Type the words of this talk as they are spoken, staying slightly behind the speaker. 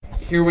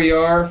here we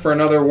are for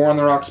another War on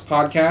the Rocks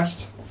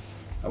podcast.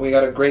 We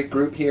got a great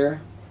group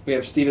here. We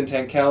have Stephen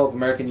Tankel of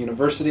American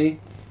University,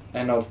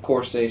 and of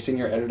course a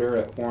senior editor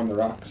at War on the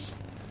Rocks.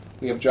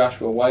 We have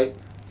Joshua White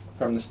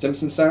from the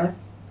Stimson Center,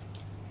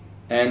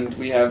 and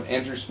we have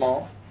Andrew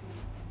Small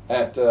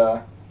at,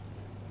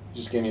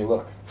 just gave me a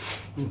look,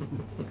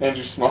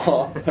 Andrew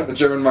Small at the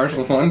German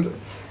Marshall Fund,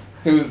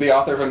 who is the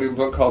author of a new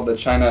book called The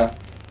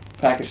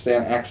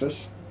China-Pakistan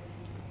Axis.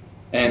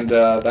 And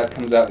that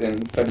comes out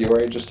in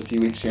February, just a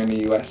few weeks here in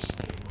the U.S.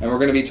 And we're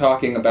going to be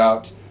talking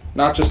about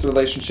not just the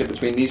relationship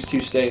between these two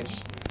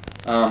states,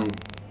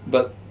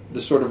 but the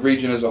sort of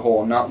region as a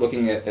whole, not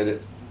looking at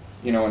it,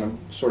 in a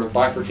sort of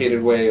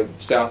bifurcated way of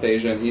South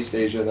Asia and East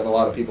Asia that a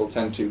lot of people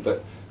tend to,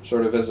 but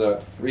sort of as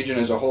a region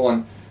as a whole.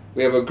 And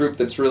we have a group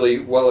that's really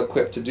well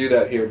equipped to do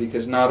that here,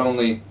 because not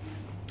only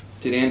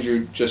did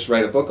Andrew just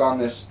write a book on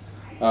this,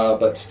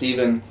 but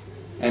Stephen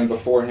and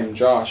before him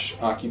Josh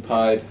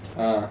occupied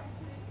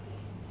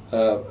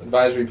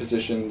advisory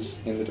positions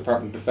in the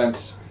Department of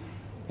Defense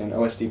and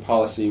OSD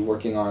policy,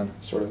 working on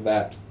sort of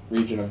that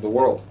region of the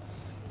world.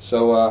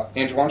 So,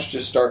 Andrew, why don't you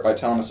just start by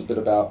telling us a bit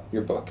about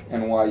your book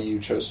and why you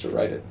chose to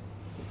write it?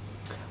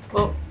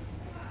 Well,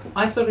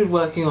 I started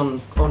working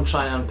on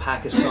China and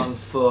Pakistan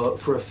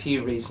for a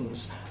few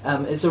reasons.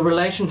 It's a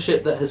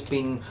relationship that has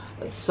been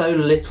so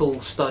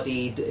little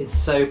studied, is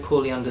so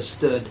poorly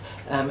understood,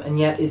 and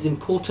yet is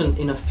important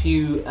in a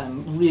few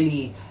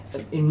really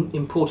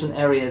important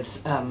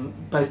areas,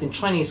 both in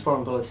Chinese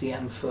foreign policy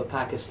and for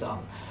Pakistan.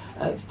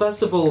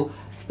 First of all,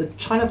 the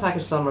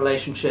China-Pakistan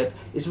relationship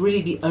is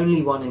really the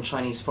only one in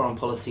Chinese foreign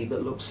policy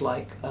that looks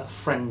like a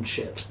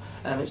friendship.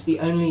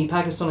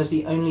 Pakistan is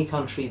the only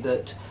country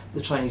that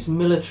the Chinese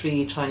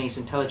military, Chinese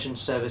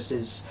intelligence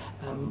services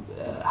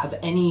have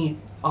any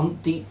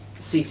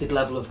deep-seated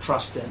level of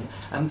trust in.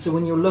 And so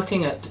when you're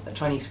looking at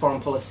Chinese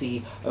foreign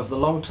policy over the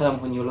long term,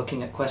 when you're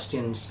looking at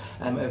questions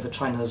over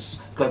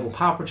China's global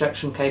power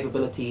projection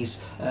capabilities,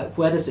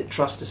 where does it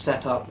trust to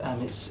set up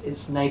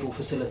its naval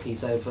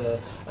facilities over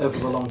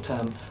the long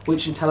term?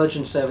 Which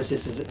intelligence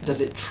services does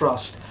it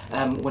trust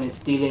when it's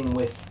dealing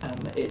with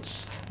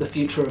the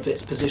future of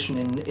its position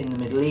in the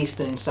Middle East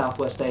and in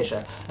Southwest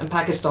Asia? And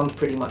Pakistan's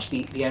pretty much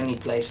the only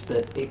place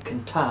that it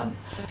can turn.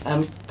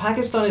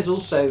 Pakistan is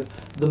also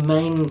the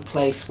main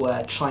place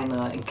where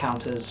China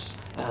encounters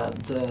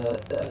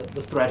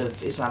the threat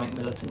of Islamic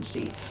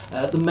militancy.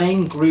 The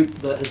main group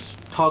that has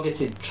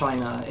targeted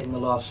China in the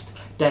last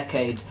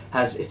decade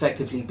has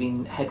effectively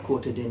been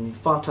headquartered in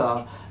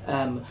FATA,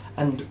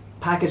 and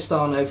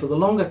Pakistan over the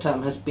longer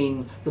term has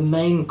been the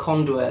main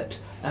conduit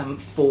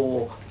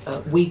for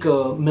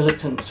Uyghur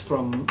militants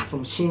from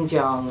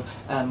Xinjiang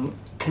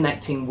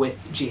connecting with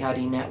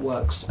jihadi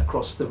networks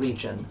across the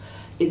region.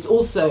 It's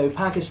also,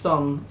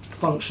 Pakistan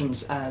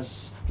functions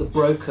as the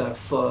broker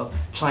for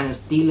China's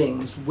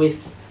dealings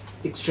with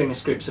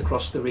extremist groups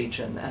across the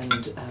region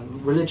and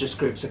religious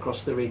groups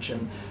across the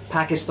region.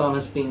 Pakistan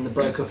has been the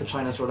broker for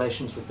China's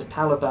relations with the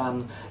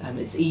Taliban.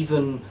 It's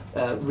even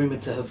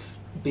rumoured to have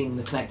been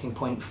the connecting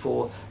point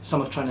for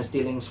some of China's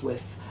dealings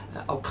with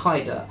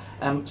Al-Qaeda.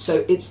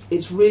 So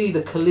it's really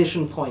the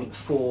collision point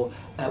for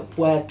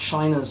where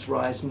China's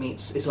rise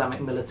meets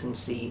Islamic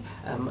militancy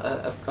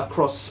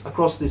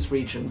across this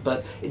region.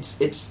 But it's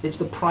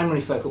the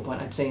primary focal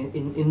point, I'd say,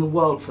 in the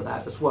world for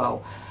that as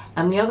well.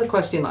 And the other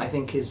question that I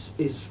think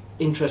is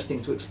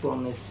interesting to explore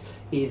on this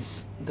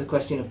is the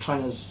question of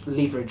China's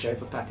leverage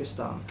over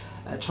Pakistan.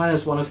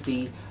 China's one of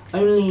the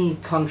only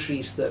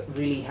countries that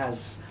really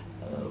has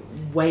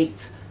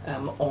weight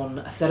on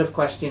a set of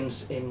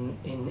questions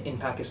in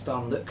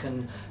Pakistan that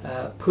can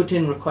put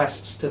in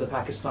requests to the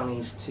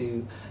Pakistanis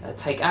to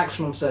take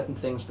action on certain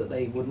things that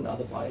they wouldn't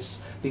otherwise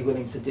be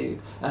willing to do.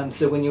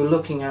 So when you're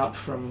looking out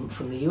from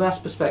the US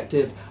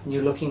perspective, and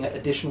you're looking at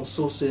additional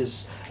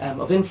sources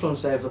of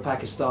influence over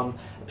Pakistan,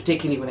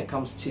 particularly when it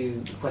comes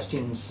to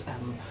questions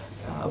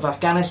of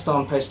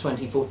Afghanistan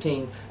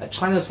post-2014,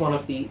 China's one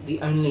of the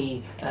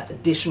only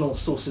additional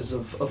sources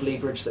of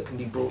leverage that can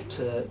be brought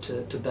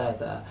to bear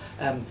there.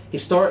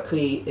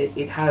 Historically,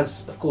 it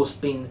has, of course,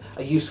 been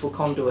a useful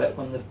conduit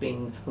when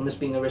there's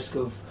been a risk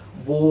of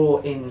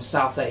war in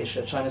South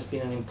Asia. China's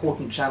been an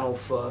important channel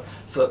for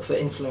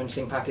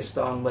influencing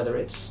Pakistan, whether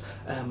it's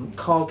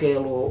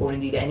Kargil or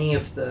indeed any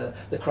of the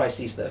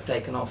crises that have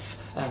taken off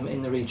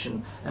in the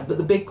region. But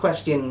the big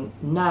question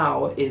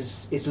now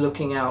is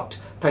looking out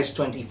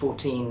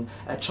post-2014.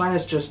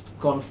 China's just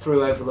gone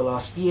through over the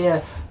last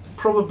year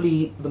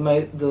probably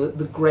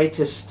the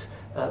greatest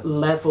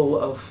level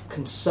of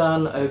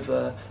concern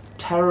over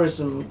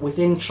terrorism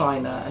within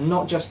China, and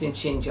not just in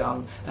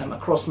Xinjiang,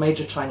 across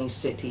major Chinese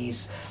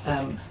cities,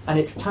 and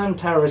it's turned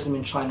terrorism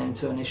in China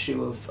into an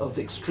issue of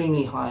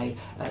extremely high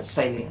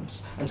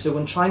salience. And so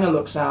when China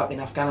looks out in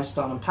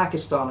Afghanistan and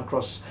Pakistan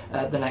across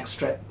the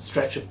next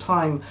stretch of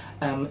time,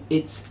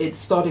 it's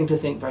starting to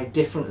think very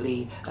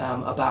differently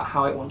about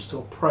how it wants to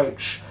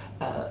approach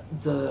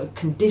the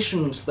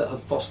conditions that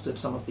have fostered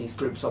some of these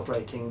groups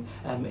operating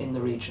in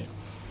the region.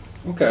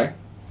 Okay.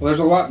 Well, there's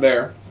a lot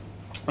there.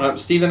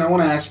 Stephen, I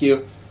want to ask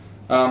you,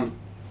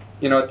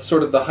 at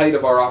sort of the height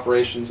of our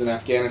operations in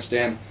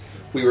Afghanistan,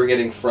 we were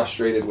getting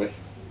frustrated with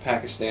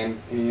Pakistan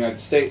and the United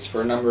States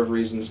for a number of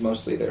reasons,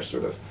 mostly their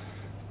sort of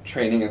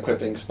training,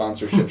 equipping,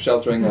 sponsorship,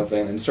 sheltering of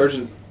an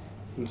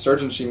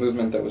insurgency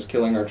movement that was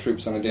killing our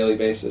troops on a daily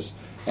basis.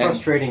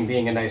 Frustrating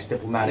being a nice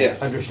diplomatic,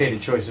 Yes.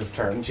 understated choice of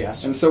terms,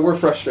 yes. And so we're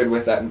frustrated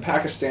with that. And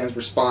Pakistan's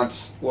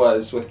response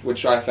was,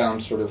 which I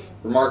found sort of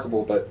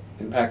remarkable, but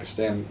in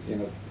Pakistan,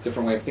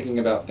 different way of thinking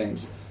about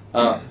things.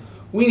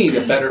 We need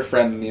a better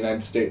friend than the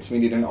United States. We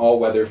need an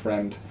all-weather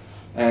friend.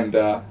 And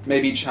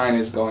maybe China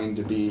is going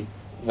to be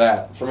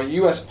that. From a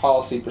U.S.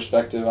 policy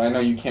perspective, I know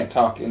you can't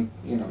talk in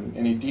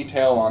any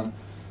detail on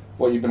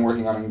what you've been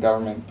working on in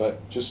government,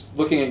 but just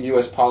looking at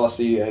U.S.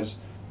 policy as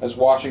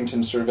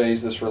Washington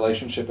surveys this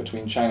relationship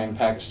between China and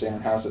Pakistan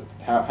and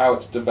how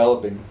it's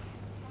developing,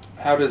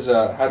 how do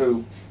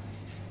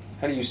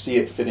you see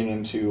it fitting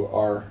into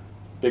our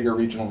bigger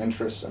regional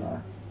interests and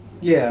our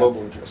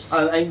global interests?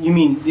 You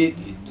mean the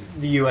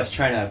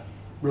U.S.-China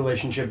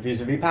relationship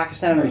vis-a-vis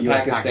Pakistan or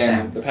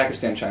U.S.-Pakistan? The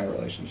Pakistan-China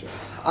relationship.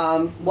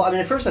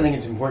 At first I think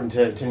it's important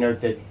to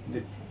note that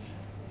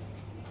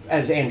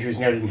as Andrew's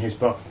noted in his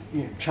book,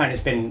 China's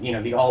been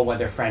the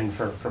all-weather friend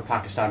for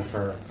Pakistan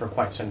for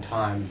quite some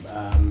time,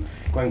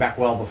 going back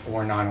well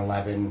before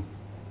 9/11.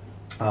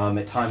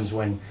 At times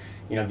when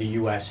the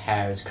U.S.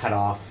 has cut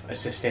off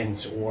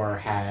assistance or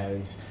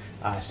has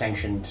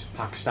sanctioned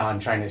Pakistan,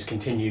 China's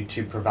continued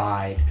to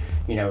provide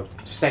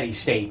steady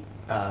state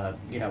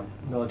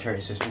military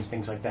assistance,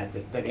 things like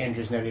that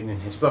Andrew's noted in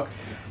his book.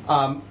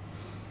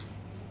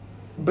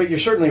 But you're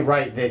certainly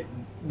right that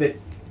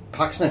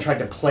Pakistan tried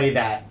to play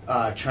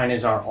that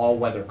China's our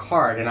all-weather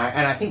card, and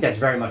I think that's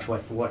very much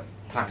what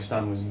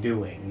Pakistan was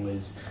doing,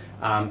 was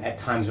at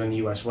times when the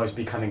U.S. was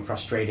becoming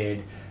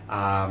frustrated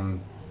or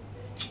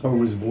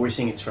was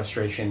voicing its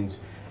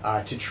frustrations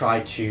to try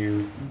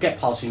to get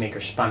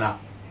policymakers spun up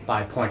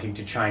by pointing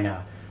to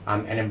China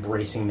and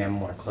embracing them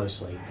more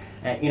closely.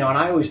 And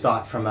I always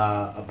thought from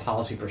a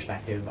policy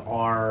perspective,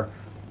 our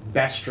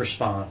best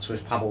response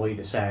was probably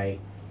to say,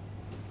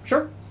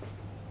 sure,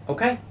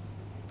 okay,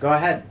 go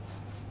ahead.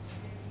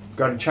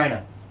 Go to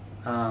China.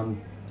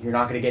 You're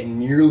not going to get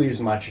nearly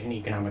as much in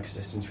economic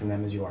assistance from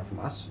them as you are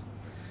from us.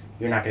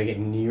 You're not going to get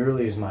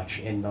nearly as much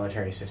in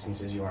military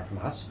assistance as you are from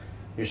us.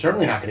 You're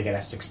certainly not going to get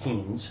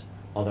F-16s,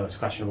 although it's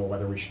questionable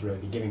whether we should really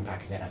be giving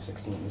Pakistan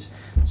F-16s.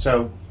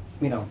 So,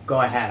 go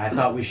ahead. I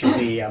thought we should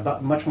be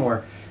much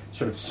more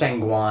sort of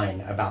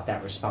sanguine about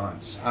that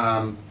response.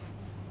 I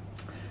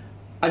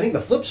think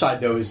the flip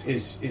side, though,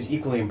 is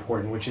equally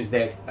important, which is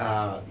that,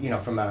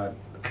 from a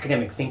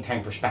academic think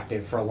tank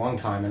perspective for a long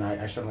time, and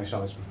I certainly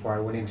saw this before I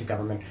went into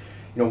government,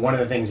 one of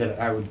the things that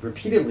I would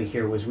repeatedly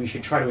hear was we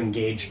should try to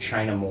engage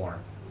China more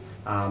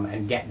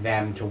and get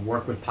them to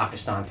work with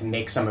Pakistan to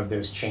make some of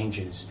those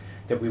changes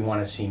that we want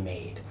to see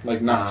made.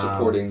 Like not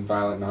supporting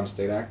violent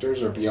non-state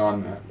actors, or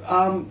beyond that?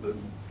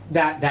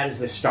 That is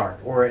the start,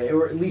 or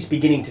at least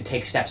beginning to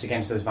take steps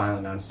against those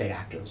violent non-state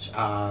actors.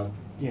 I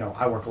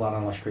work a lot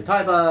on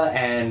Lashkar-e-Taiba,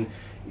 and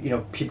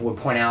people would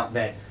point out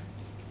that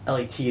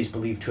LAT is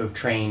believed to have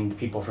trained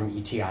people from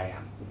ETIM.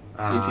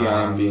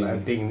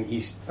 ETIM being the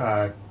East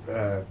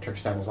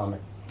Turkestan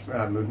Islamic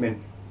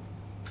movement,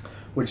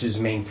 which is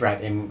the main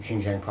threat in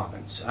Xinjiang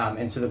province.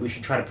 And so that we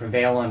should try to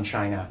prevail on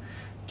China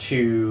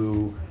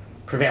to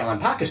prevail on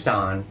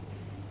Pakistan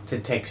to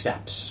take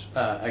steps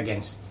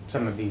against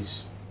some of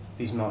these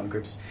militant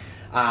groups.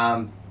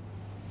 And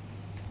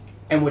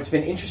what's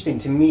been interesting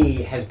to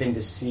me has been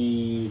to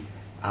see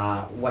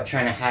what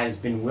China has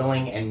been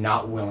willing and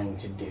not willing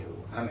to do.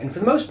 And for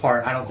the most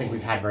part, I don't think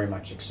we've had very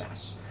much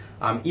success.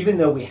 Even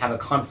though we have a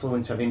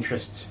confluence of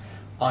interests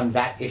on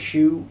that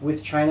issue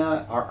with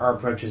China, our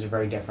approaches are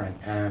very different.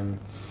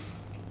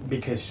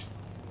 Because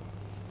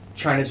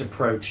China's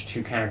approach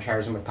to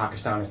counterterrorism with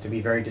Pakistan is to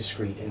be very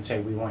discreet and say,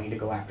 we want you to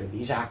go after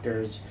these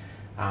actors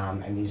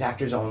and these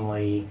actors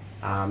only,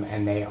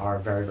 and they are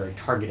very, very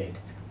targeted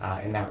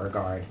in that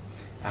regard.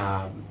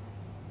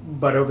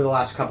 But over the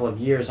last couple of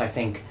years, I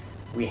think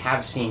we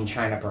have seen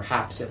China,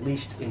 perhaps, at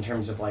least in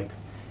terms of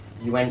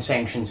UN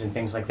sanctions and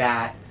things like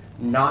that,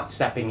 not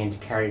stepping in to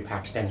carry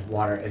Pakistan's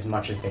water as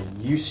much as they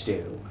used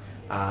to.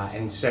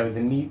 And so the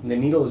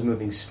needle is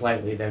moving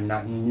slightly, though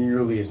not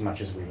nearly as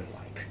much as we would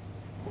like.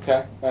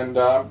 Okay. And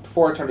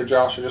before I turn to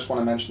Josh, I just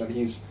want to mention that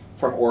he's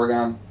from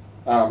Oregon.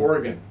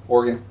 Oregon.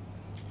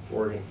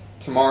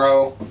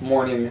 Tomorrow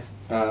morning,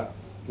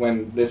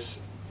 when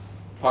this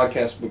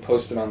podcast will be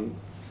posted on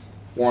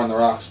War on the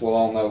Rocks, we'll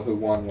all know who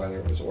won, whether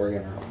it was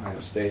Oregon or Ohio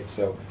State.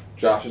 So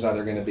Josh is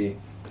either going to be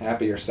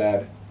happy or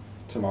sad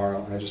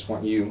tomorrow. I just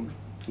want you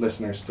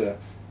listeners to,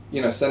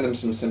 send him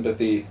some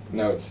sympathy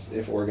notes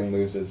if Oregon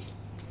loses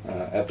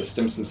at the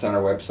Stimson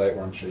Center website,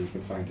 where I'm sure you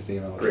can find his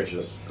email.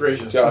 Gracious.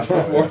 Josh,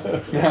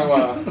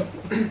 now,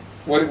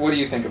 what do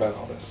you think about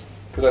all this?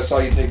 Because I saw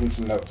you taking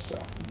some notes. So.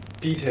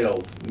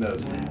 Detailed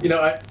notes.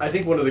 I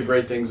think one of the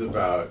great things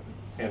about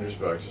Andrew's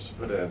book, just to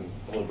put in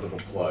a little bit of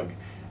a plug,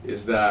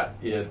 is that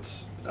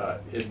it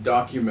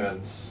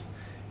documents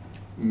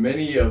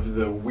many of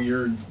the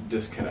weird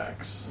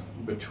disconnects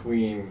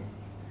between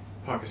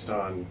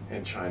Pakistan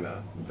and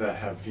China that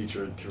have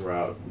featured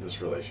throughout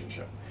this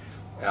relationship.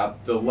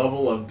 At the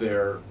level of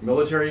their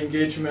military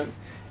engagement,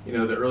 you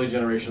know, the early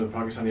generation of the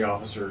Pakistani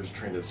officers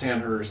trained at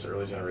Sandhurst, the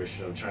early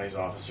generation of Chinese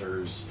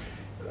officers,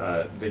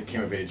 they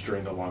came of age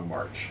during the Long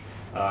March.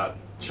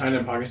 China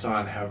and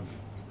Pakistan have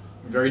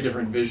very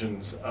different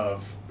visions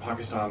of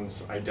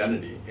Pakistan's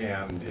identity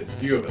and its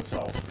view of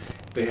itself.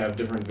 They have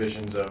different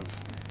visions of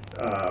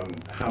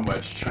how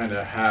much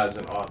China has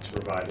and ought to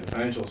provide in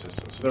financial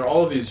assistance. So there are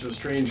all of these sort of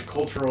strange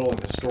cultural and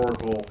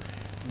historical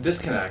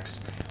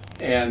disconnects.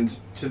 And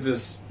to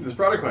this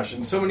broader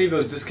question, so many of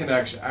those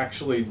disconnects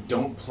actually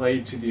don't play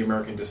to the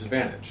American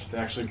disadvantage. They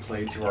actually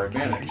play to our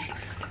advantage,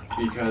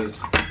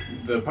 because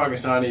the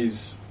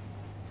Pakistanis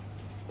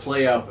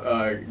play up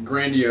a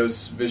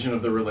grandiose vision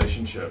of the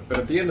relationship. But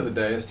at the end of the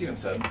day, as Stephen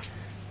said,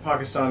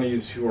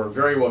 Pakistanis who are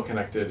very well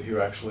connected, who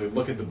actually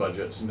look at the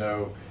budgets,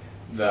 know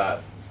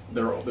that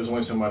there's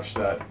only so much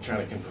that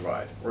China can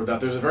provide, or that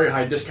there's a very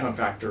high discount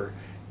factor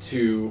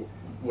to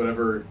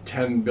whatever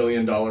 $10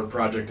 billion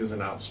project is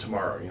announced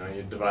tomorrow. You know,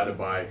 you divide it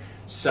by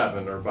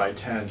 7 or by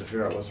 10 to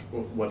figure out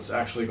what's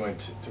actually going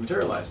to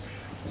materialize.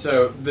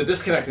 So the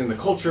disconnect in the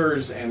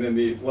cultures and in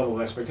the level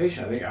of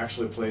expectation, I think,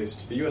 actually plays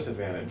to the U.S.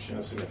 advantage in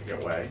a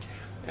significant way.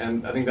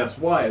 And I think that's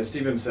why, as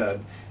Stephen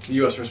said, the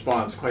U.S.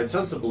 response quite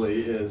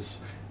sensibly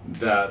is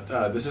that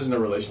this isn't a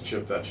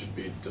relationship that should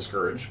be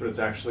discouraged, but it's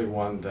actually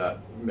one that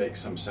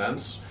makes some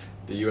sense.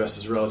 The U.S.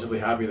 is relatively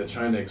happy that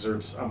China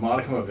exerts a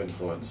modicum of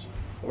influence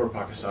over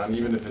Pakistan,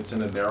 even if it's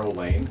in a narrow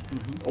lane,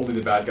 only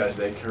the bad guys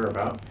they care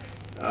about.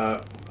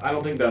 I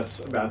don't think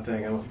that's a bad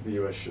thing. I don't think the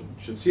U.S.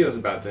 should see it as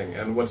a bad thing.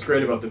 And what's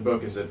great about the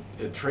book is it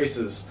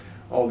traces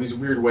all these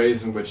weird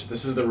ways in which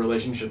this is the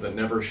relationship that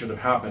never should have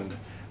happened,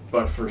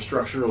 but for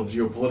structural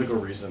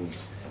geopolitical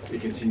reasons, it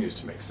continues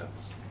to make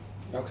sense.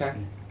 Okay.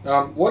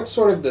 What's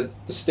sort of the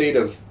state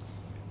of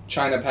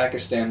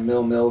China-Pakistan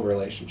mill-mill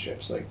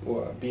relationships, like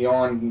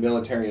beyond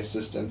military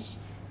assistance?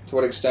 To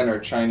what extent are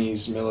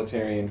Chinese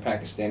military and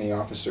Pakistani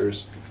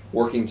officers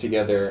working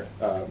together,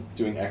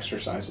 doing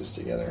exercises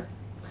together?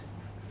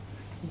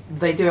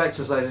 They do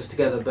exercises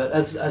together, but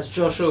as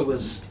Joshua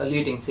was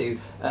alluding to,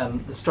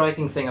 the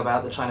striking thing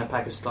about the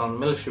China-Pakistan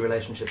military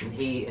relationship, and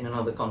he, in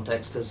another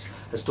context,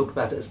 has talked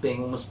about it as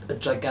being almost a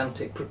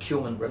gigantic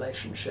procurement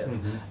relationship.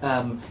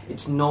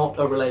 It's not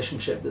a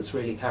relationship that's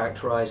really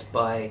characterized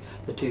by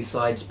the two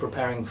sides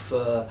preparing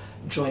for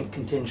joint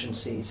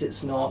contingencies.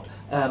 It's not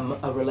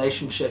a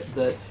relationship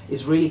that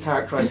is really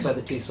characterized by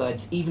the two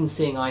sides even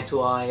seeing eye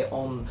to eye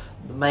on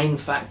the main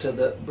factor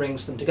that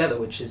brings them together,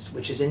 which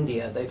is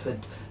India. They've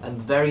had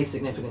very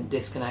significant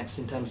disconnects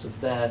in terms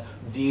of their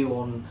view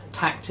on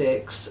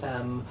tactics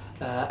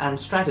and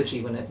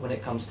strategy when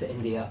it comes to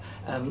India.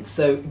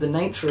 So the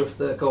nature of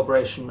the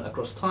cooperation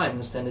across time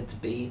has tended to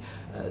be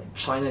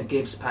China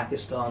gives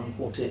Pakistan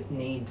what it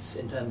needs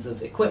in terms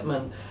of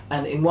equipment,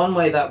 and in one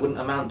way that wouldn't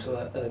amount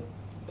to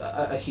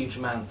a huge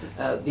amount.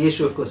 The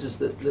issue, of course, is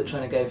that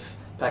China gave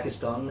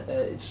Pakistan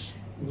its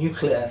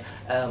nuclear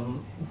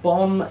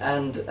bomb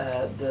and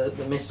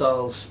the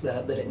missiles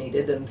that it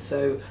needed, and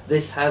so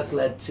this has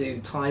led to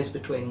ties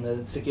between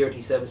the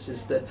security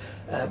services that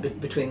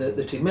between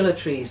the two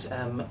militaries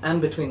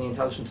and between the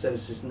intelligence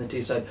services and the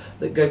two sides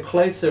that go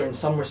closer in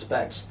some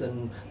respects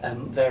than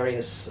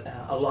various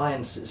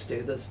alliances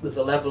do. There's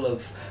a level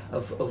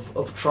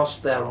of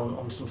trust there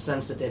on some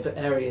sensitive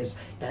areas,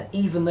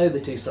 even though the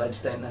two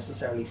sides don't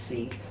necessarily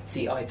see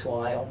eye to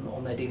eye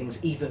on their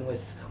dealings, even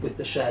with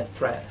the shared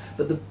threat.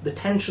 But the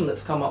tension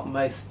that's come up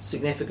most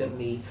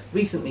significantly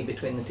recently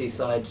between the two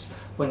sides,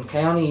 when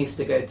Kayani used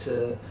to go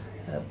to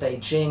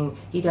Beijing,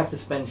 he'd have to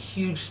spend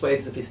huge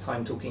swathes of his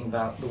time talking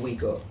about the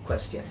Uyghur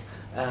question.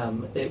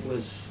 It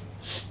was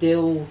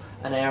still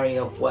an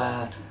area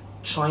where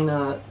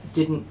China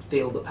didn't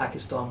feel that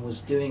Pakistan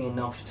was doing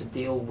enough to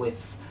deal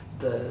with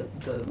the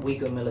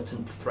Uyghur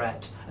militant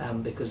threat,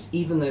 because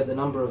even though the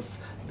number of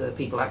the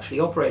people actually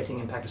operating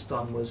in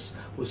Pakistan was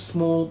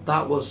small,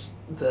 that was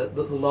the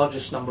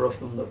largest number of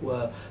them that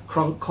were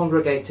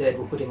congregated,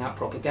 were putting out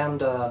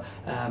propaganda,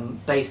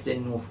 based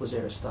in North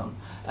Waziristan.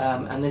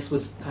 And this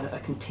was kind of a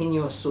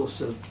continuous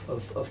source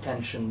of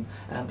tension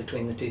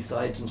between the two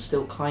sides, and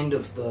still kind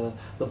of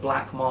the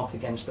black mark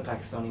against the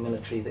Pakistani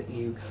military that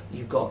you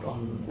got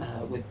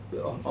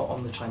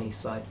on the Chinese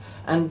side.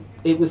 And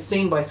it was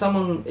seen by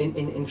someone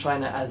in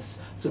China as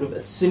sort of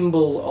a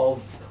symbol of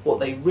what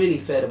they really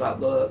feared about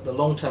the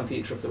long-term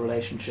future of the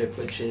relationship,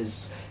 which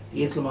is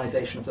the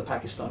Islamization of the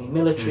Pakistani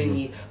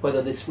military,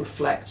 whether this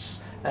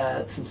reflects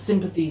some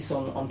sympathies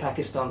on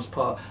Pakistan's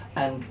part,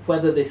 and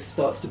whether this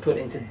starts to put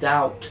into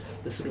doubt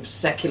the sort of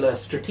secular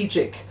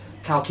strategic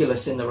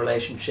calculus in the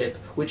relationship,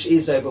 which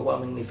is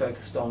overwhelmingly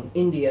focused on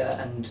India.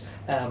 And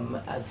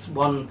as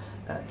one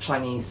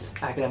Chinese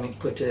academic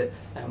put it,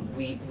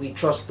 we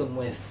trust them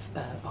with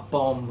a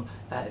bomb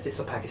if it's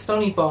a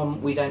Pakistani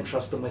bomb. We don't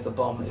trust them with a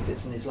bomb if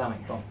it's an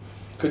Islamic bomb.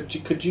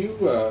 Could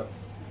you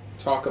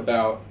talk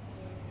about,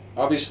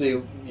 obviously,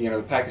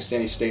 the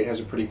Pakistani state has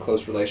a pretty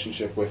close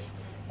relationship with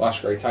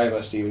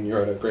Lashkar-e-Taiba. Stephen, you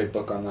wrote a great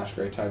book on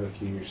Lashkar-e-Taiba a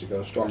few years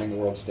ago, Storming the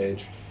World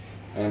Stage.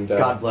 And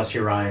God bless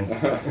you, Ryan.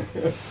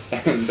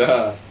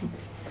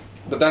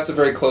 But that's a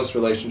very close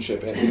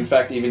relationship. In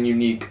fact, even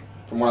unique,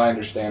 from what I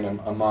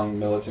understand, among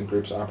militant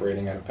groups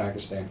operating out of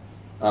Pakistan.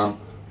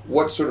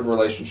 What sort of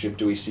relationship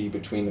do we see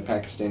between the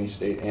Pakistani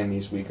state and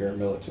these Uyghur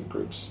militant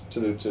groups,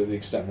 to the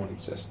extent one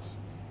exists?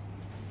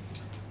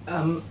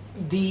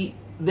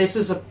 This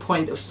is a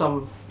point of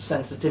some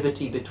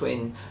sensitivity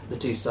between the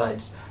two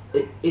sides.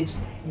 It's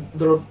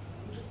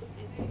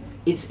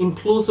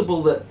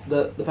implausible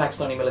that the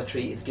Pakistani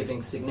military is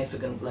giving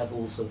significant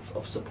levels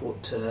of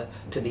support to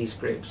these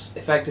groups.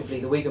 Effectively,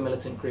 the Uyghur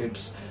militant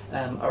groups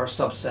are a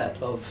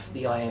subset of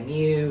the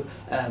IMU,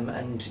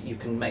 and you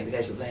can make the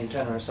case that they in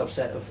turn are a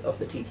subset of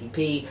the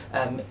TTP.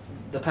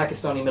 The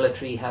Pakistani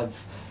military have...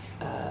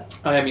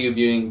 IMU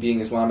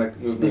being Islamic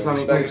Movement of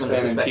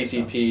Uzbekistan, and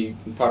Uzbekistan. TTP,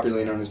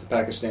 popularly known as the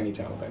Pakistani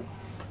Taliban.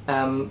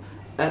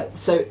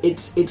 So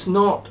it's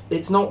not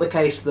the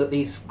case that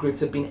these groups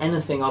have been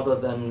anything other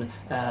than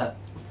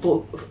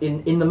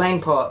in the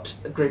main part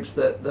groups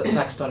that the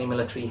Pakistani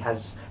military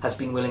has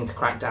been willing to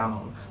crack down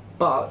on,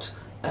 but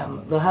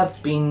there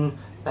have been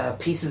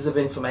pieces of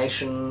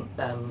information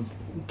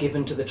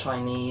given to the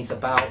Chinese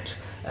about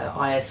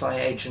ISI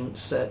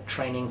agents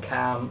training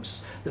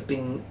camps.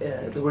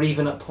 There were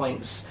even at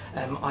points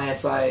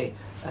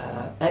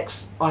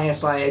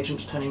ex-ISI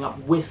agents turning up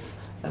with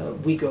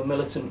Uyghur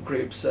militant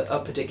groups at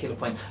particular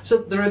points. So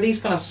there are these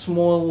kind of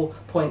small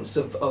points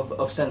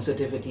of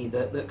sensitivity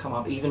that come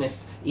up, even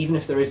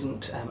if there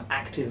isn't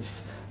active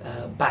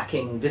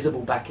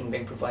visible backing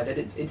being provided.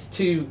 It's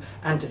too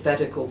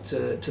antithetical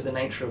to the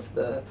nature of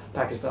the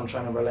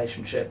Pakistan-China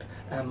relationship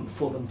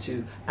for them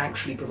to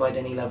actually provide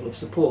any level of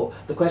support.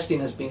 The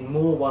question has been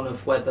more one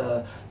of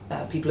whether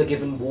people are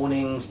given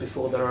warnings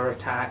before there are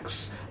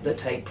attacks that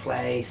take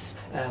place,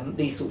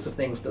 these sorts of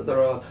things, that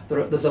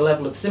there's a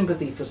level of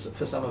sympathy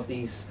for some of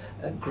these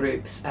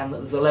groups, and that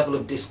there's a level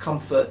of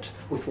discomfort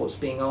with what's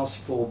being asked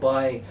for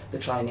by the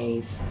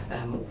Chinese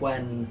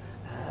when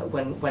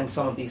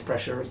some of these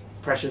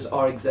pressures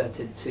are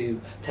exerted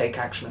to take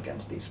action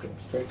against these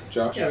groups. Great.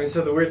 Josh? Yeah, I mean,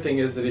 so the weird thing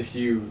is that if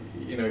you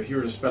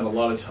were to spend a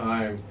lot of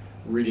time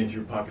reading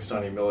through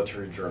Pakistani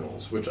military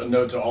journals, which a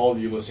note to all of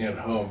you listening at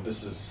home,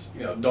 this is,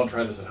 don't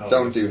try this at home.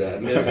 Don't do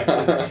that.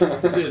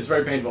 It's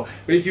very painful.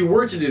 But if you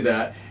were to do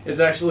that,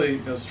 it's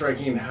actually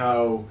striking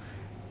how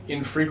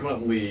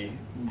infrequently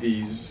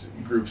these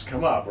groups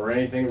come up, or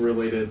anything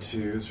related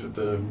to sort of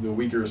the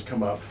Uyghurs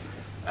come up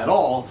at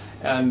all.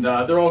 And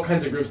there are all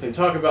kinds of groups they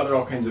talk about, there are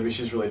all kinds of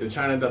issues related to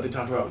China that they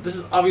talk about. But this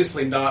is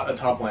obviously not a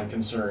top-line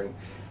concern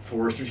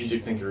for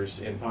strategic thinkers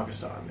in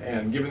Pakistan.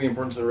 And given the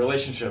importance of the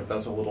relationship,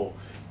 that's a little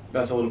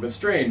bit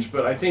strange.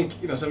 But I think,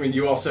 something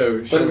you also...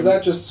 But is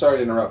that just, sorry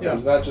to interrupt, Yeah.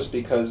 is that just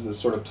because the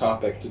sort of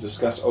topic to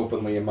discuss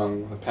openly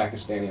among the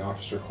Pakistani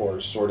officer corps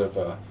is sort of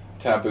a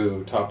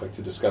taboo topic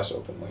to discuss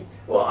openly?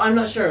 Well, I'm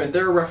not sure. I mean,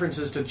 there are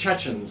references to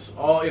Chechens.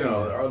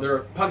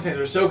 Pakistanis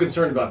are so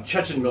concerned about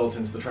Chechen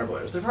militants in the tribal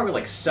areas. There are probably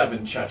like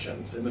 7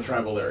 Chechens in the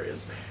tribal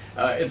areas.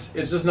 It's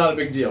just not a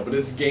big deal, but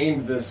it's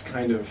gained this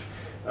kind of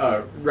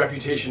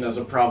reputation as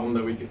a problem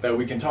that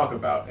we can talk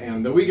about.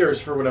 And the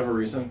Uyghurs, for whatever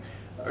reason,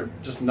 are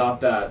just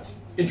not that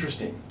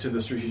interesting to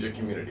the strategic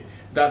community.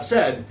 That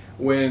said,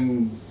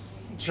 when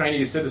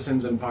Chinese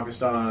citizens in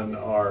Pakistan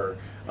are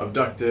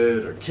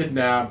abducted or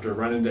kidnapped or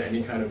run into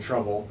any kind of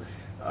trouble,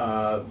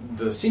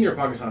 the senior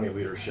Pakistani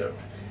leadership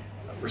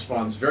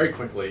responds very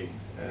quickly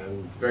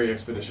and very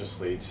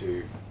expeditiously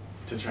to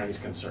Chinese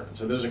concern.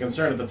 So there's a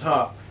concern at the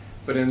top,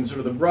 but in sort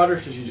of the broader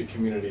strategic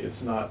community,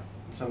 it's not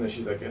an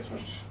issue that gets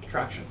much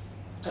traction.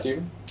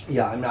 Stephen?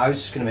 Yeah, I mean, I was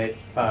just going to make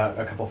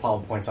a couple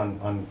follow-up points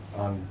on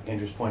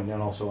Andrew's point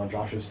and also on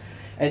Josh's.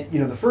 And,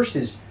 the first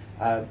is,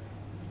 I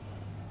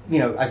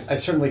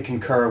certainly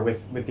concur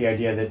with the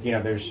idea that,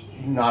 there's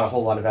not a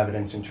whole lot of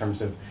evidence in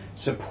terms of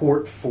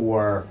support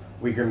for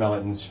Uyghur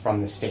militants from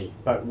the state.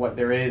 But what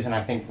there is, and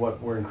I think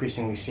what we're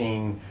increasingly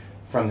seeing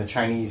from the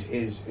Chinese,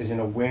 is an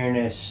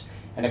awareness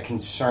and a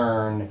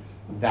concern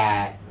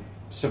that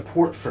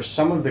support for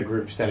some of the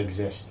groups that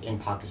exist in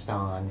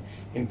Pakistan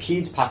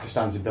impedes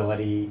Pakistan's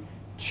ability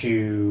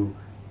to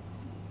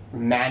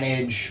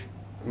manage,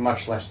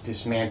 much less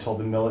dismantle,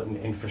 the militant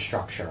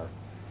infrastructure,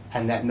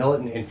 and that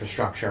militant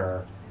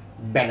infrastructure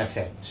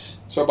benefits.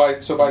 So by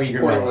Uyghur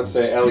supporting, let's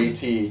say,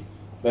 militants. LET,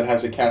 that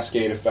has a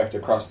cascade effect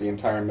across the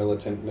entire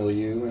militant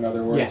milieu, in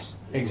other words? Yes,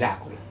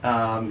 exactly.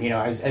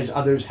 As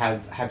others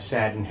have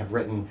said and have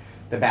written,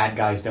 the bad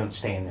guys don't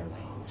stay in their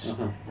lanes,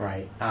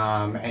 right?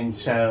 And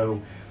so,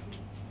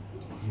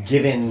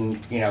 given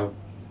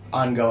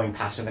ongoing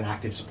passive and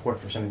active support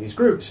for some of these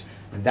groups,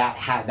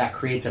 that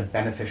creates a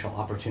beneficial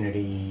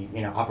opportunity,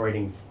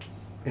 operating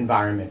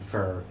environment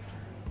for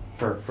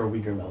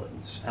Uyghur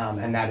militants,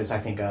 and that is, I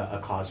think, a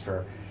cause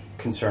for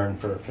concern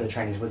for the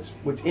Chinese.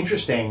 What's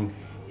interesting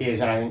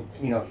is, and I think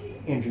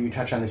Andrew, you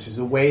touched on this, is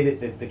the way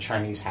that the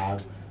Chinese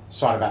have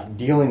sought about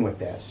dealing with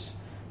this,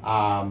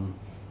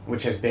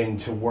 which has been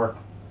to work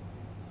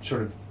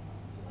sort of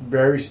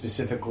very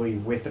specifically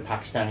with the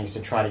Pakistanis to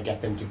try to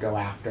get them to go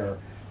after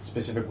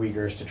specific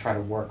Uyghurs, to try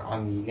to work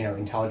on the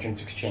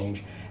intelligence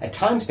exchange, at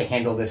times to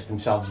handle this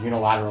themselves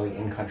unilaterally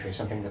in country,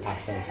 something the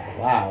Pakistanis have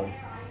allowed.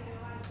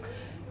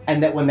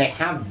 And that when they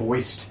have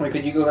voiced... Wait,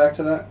 could you go back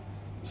to that?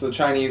 So the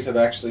Chinese have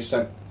actually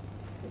sent...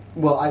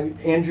 Well,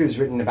 Andrew's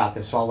written about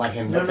this, so I'll let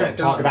him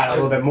talk on. about it a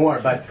little bit more.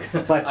 But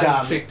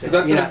because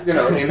that's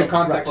in the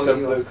context of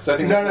the... Because I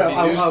think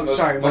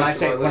sorry. When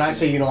I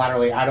say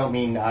unilaterally, I don't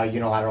mean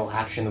unilateral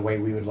action the way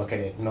we would look at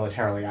it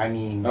militarily. I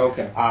mean,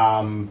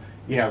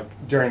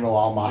 during the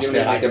Law Mosque,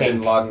 I think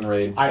Bin Laden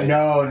raid.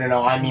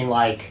 No. I mean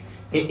like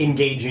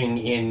engaging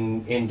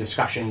in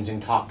discussions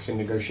and talks and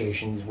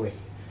negotiations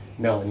with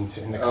militants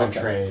in the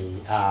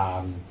country.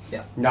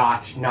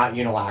 Not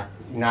unilateral,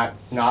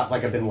 not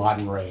like a Bin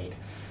Laden raid.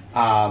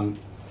 Not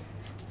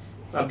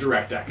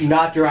direct action.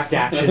 Not direct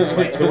action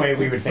the way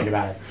we would think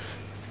about it.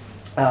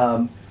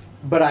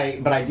 But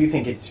I do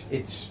think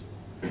it's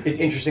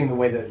interesting the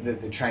way that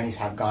the Chinese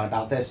have gone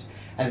about this,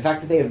 and the fact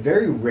that they have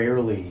very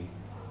rarely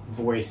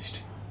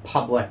voiced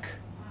public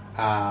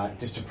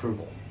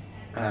disapproval.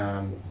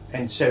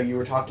 And so you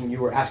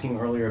were asking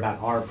earlier about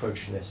our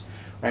approach to this.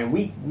 Right?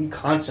 We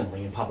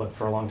constantly in public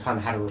for a long time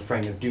had a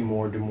refrain of do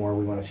more,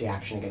 we want to see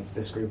action against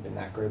this group and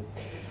that group.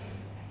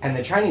 And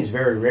the Chinese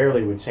very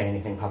rarely would say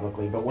anything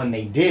publicly, but when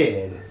they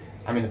did,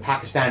 the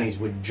Pakistanis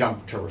would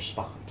jump to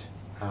respond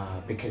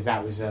because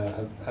that was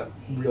a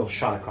real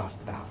shot across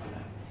the bow for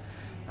them.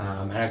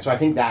 And so I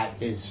think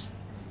that is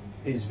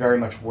very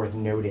much worth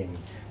noting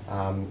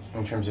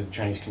in terms of the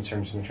Chinese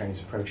concerns and the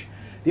Chinese approach.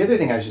 The other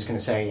thing I was just going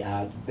to say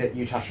that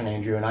you touched on,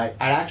 Andrew, and I'd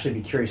actually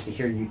be curious to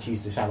hear you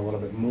tease this out a little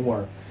bit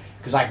more,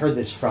 because I heard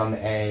this from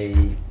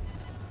a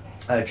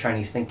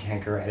Chinese think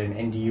tanker at an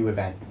NDU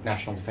event,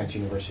 National Defense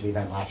University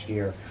event last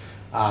year,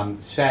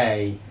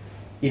 say,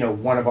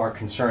 one of our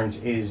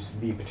concerns is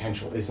the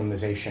potential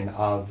Islamization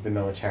of the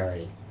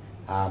military.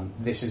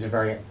 This is a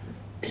very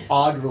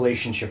odd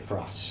relationship for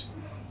us,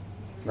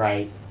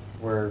 right?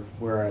 We're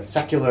a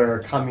secular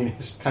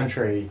communist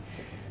country,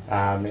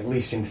 at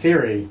least in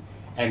theory,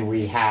 and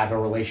we have a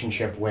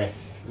relationship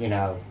with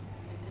the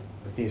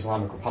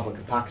Islamic Republic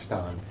of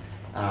Pakistan.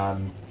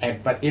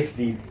 But if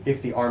the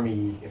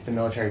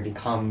military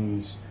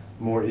becomes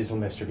more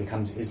Islamist or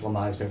becomes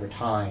Islamized over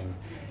time,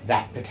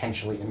 that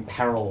potentially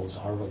imperils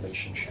our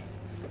relationship.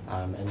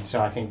 And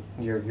so I think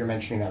you're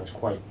mentioning that was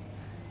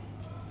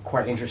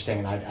quite interesting,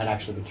 and I'd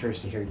actually be curious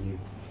to hear you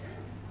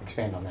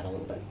expand on that a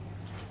little bit.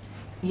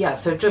 Yeah,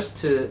 so just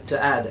to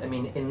add,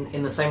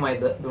 in the same way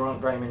that there aren't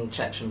very many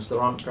Chechens,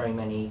 there aren't very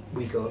many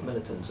Uyghur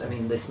militants.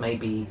 This may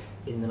be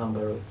in the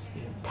number of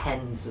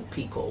tens of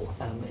people,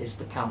 is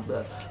the count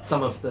that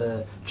some of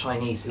the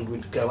Chinese who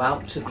would go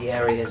out to the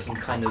areas and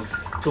kind of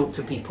talk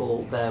to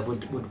people there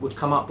would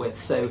come up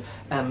with. So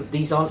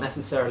these aren't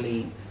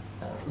necessarily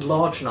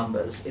large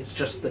numbers. It's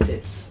just that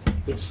it's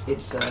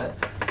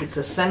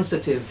a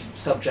sensitive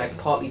subject,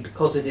 partly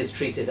because it is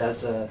treated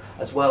as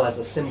well as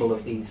a symbol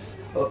of these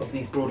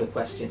broader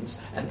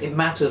questions. It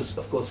matters,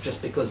 of course,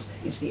 just because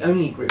it's the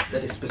only group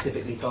that is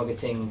specifically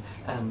targeting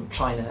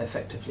China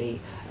effectively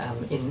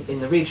in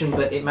the region,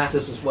 but it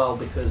matters as well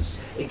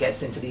because it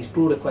gets into these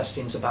broader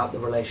questions about the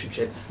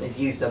relationship and is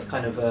used as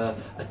kind of a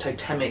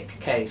totemic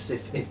case.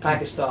 If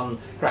Pakistan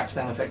cracks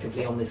down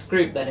effectively on this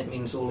group, then it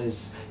means all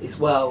is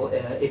well.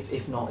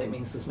 If not, it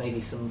means there's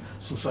maybe some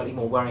slightly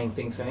more worrying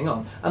things going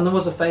on. And there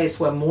was a phase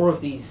where more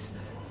of these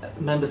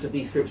members of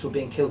these groups were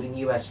being killed in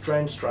US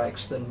drone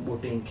strikes than were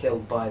being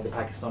killed by the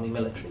Pakistani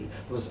military.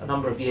 There was a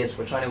number of years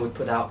where China would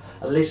put out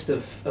a list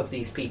of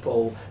these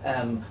people.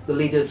 The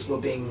leaders were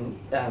being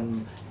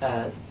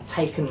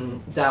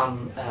taken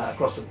down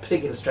across a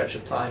particular stretch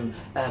of time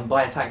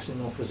by attacks in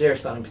North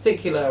Waziristan in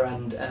particular,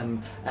 and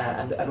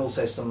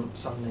also some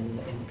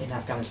in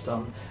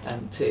Afghanistan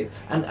too.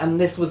 And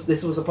this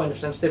was a point of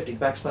sensitivity.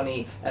 The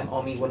Pakistani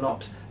army were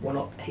not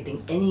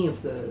hitting any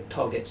of the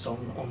targets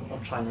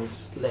on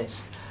China's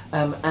list.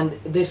 And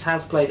this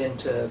has played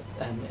into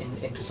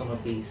some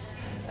of these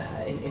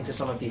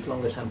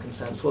longer term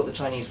concerns. What the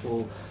Chinese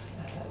will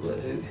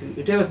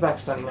who deal with the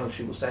Pakistani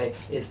military will say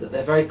is that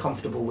they're very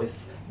comfortable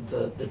with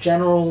the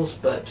generals,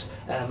 but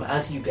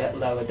as you get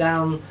lower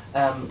down,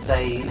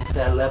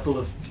 their level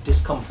of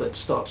discomfort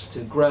starts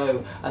to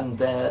grow, and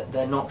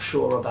they're not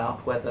sure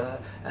about whether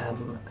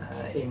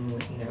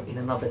in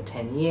another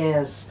 10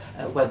 years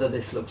whether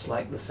this looks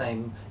like the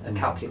same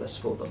calculus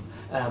for them.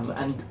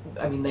 And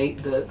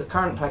the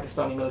current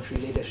Pakistani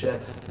military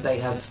leadership, they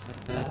have,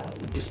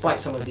 despite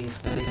some of these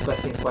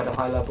questions, quite a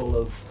high level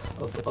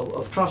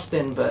of trust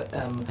in, but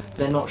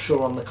they're not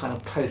sure on the kind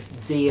of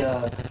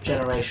post-Zia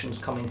generations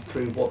coming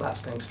through what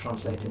that's going to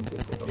translate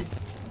into for them.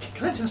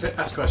 Can I just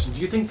ask a question? Do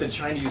you think the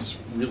Chinese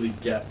really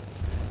get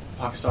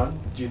Pakistan?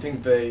 Do you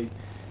think they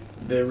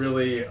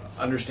really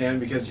understand?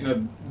 Because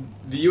the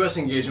U.S.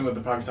 engagement with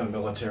the Pakistan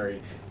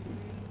military,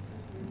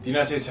 the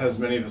United States has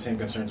many of the same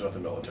concerns about the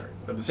military.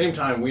 But at the same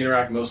time, we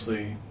interact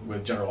mostly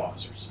with general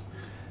officers,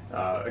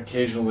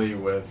 occasionally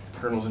with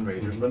colonels and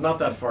majors, but not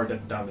that far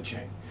down the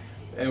chain.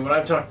 And when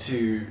I've talked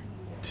to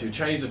to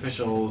Chinese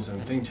officials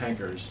and think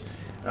tankers,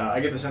 I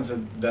get the sense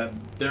that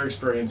their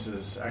experience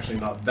is actually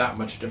not that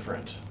much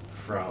different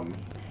from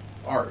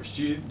ours.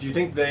 Do you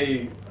think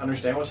they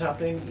understand what's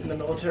happening in the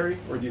military,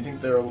 or do you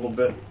think they're a little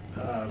bit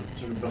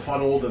sort of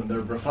befuddled, and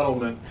their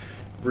befuddlement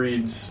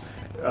breeds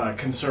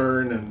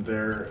concern, and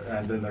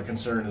then their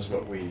concern is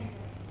what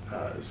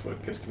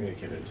gets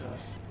communicated to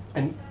us?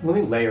 And let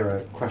me layer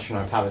a question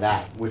on top of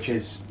that, which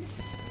is,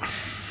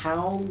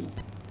 how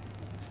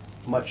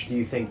much do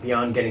you think,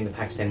 beyond getting the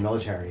Pakistan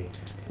military,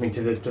 I mean,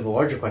 to the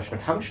larger question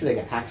of how much do they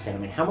get Pakistan? I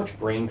mean, how much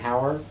brain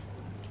power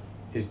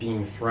is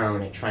being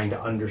thrown at trying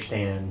to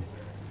understand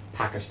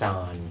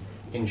Pakistan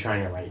in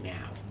China right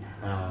now?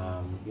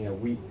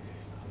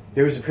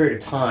 There was a period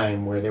of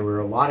time where there were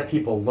a lot of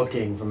people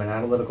looking from an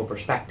analytical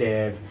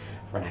perspective,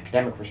 from an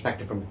academic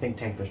perspective, from a think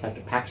tank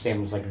perspective.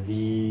 Pakistan was like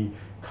the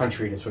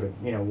country to sort of,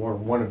 or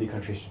one of the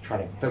countries to try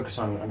to focus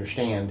on and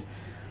understand.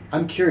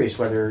 I'm curious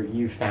whether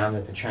you found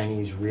that the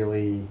Chinese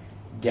really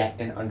get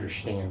and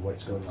understand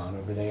what's going on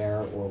over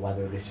there, or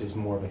whether this is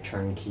more of a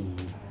turnkey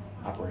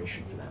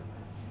operation for them.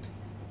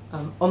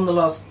 On the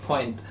last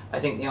point, I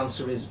think the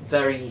answer is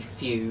very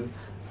few.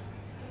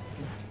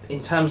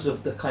 In terms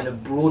of the kind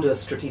of broader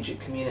strategic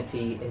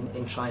community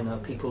in China,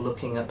 people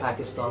looking at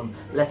Pakistan,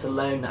 let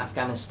alone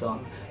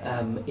Afghanistan,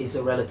 is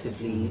a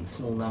relatively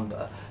small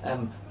number.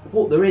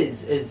 What there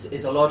is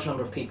a large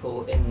number of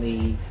people in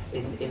the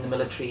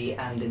military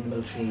and in the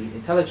military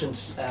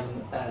intelligence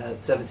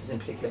services in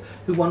particular,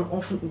 who one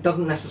often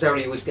doesn't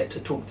necessarily always get to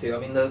talk to. I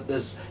mean,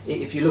 there's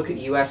if you look at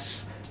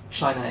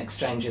US-China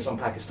exchanges on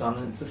Pakistan,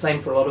 and it's the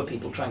same for a lot of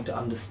people trying to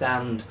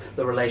understand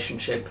the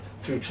relationship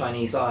through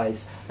Chinese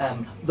eyes.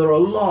 There are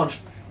large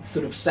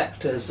sort of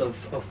sectors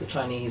of the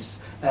Chinese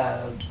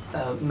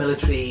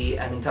military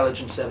and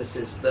intelligence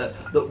services that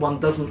one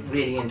doesn't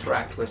really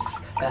interact with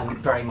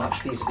very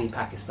much vis-a-vis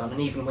Pakistan. And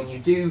even when you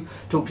do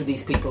talk to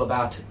these people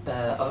about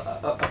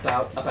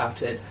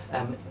it,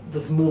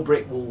 there's more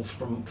brick walls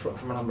from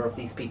a number of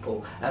these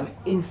people.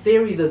 In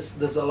theory,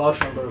 there's a large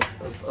number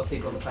of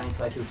people on the Chinese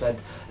side who've had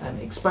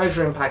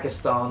exposure in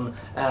Pakistan.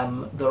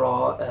 There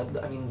are,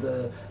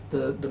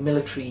 the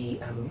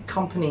military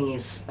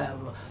companies,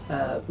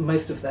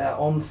 most of their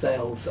arms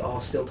sales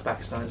are still to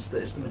Pakistan. It's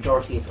the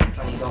majority of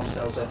Chinese arms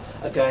sales are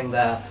going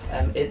there.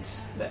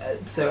 These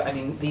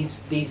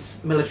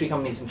military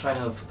companies in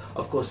China,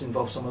 of course,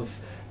 involve some of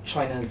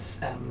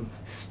China's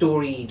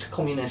storied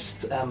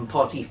communist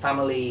party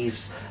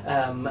families,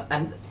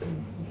 and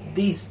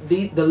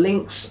the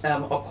links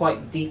are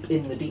quite deep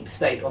in the deep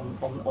state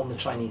on the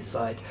Chinese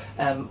side.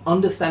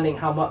 Understanding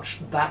how much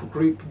that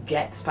group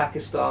gets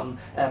Pakistan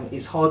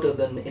is harder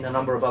than in a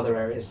number of other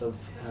areas of.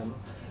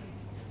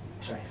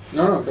 Than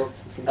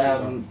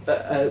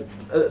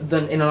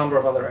in a number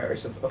of other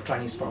areas of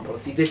Chinese foreign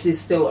policy. This is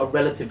still a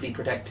relatively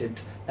protected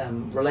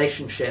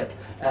relationship.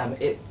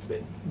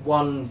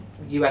 One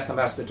US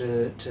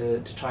ambassador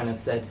to China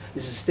said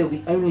this is still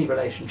the only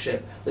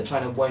relationship that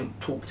China won't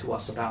talk to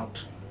us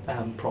about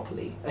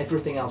properly.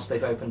 Everything else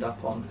they've opened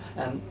up on.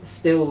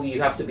 Still,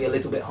 you have to be a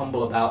little bit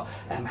humble about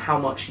how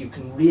much you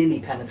can really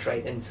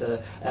penetrate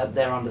into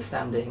their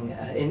understanding,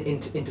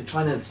 into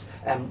China's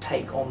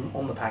take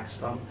on the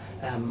Pakistan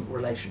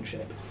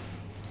relationship.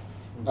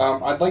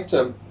 I'd like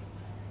to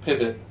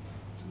pivot.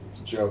 It's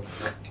a joke.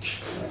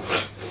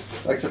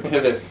 I'd like to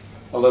pivot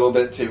a little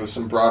bit to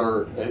some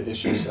broader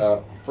issues.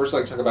 First, I'd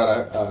like to talk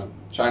about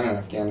China and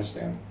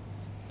Afghanistan.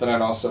 Then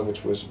I'd also,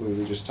 which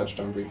we just touched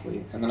on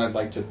briefly, and then I'd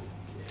like to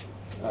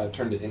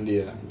turn to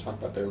India and talk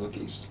about their look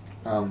east.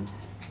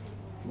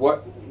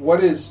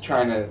 What is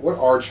China? What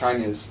are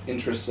China's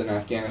interests in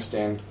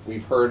Afghanistan?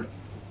 We've heard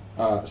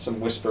some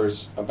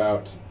whispers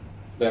about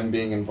them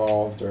being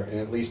involved, or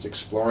at least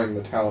exploring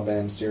the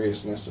Taliban's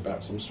seriousness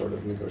about some sort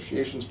of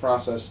negotiations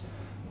process,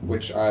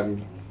 which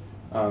I'm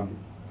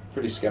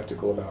pretty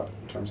skeptical about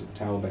in terms of the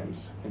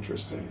Taliban's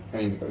interests in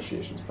any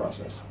negotiations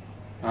process.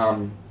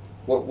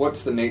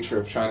 What's the nature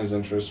of China's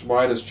interest?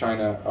 Why does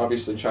China?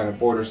 Obviously, China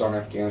borders on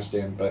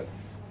Afghanistan, but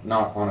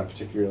not on a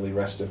particularly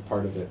restive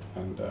part of it,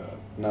 and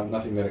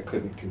nothing that it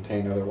couldn't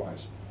contain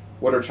otherwise.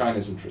 What are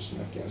China's interests in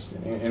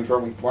Afghanistan? Andrew,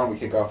 why don't we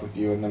kick off with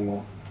you, and then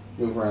we'll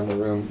move around the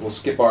room. We'll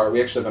skip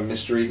we actually have a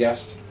mystery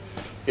guest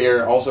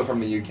here, also from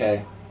the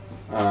UK,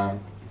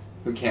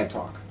 who can't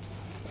talk,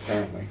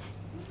 apparently.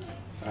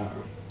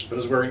 But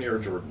is wearing Air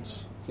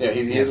Jordans. Yeah,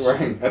 he is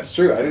wearing, that's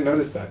true, I didn't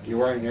notice that. You're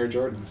wearing Air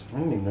Jordans. I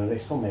didn't even know they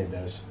still made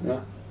those.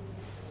 Yeah.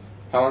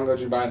 How long ago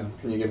did you buy them?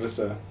 Can you give us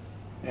a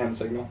hand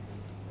signal?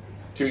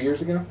 2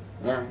 years ago?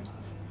 All right.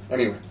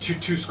 Anyway.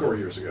 Two score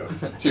years ago.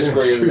 2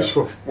 score years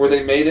ago. Were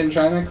they made in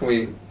China? Can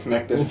we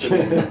connect this to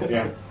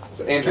yeah.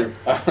 So Andrew.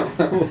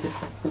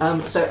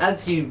 So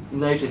as you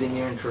noted in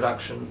your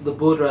introduction, the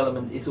border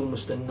element is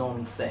almost a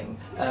non-thing.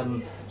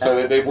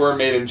 So they were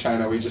made in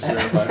China, we just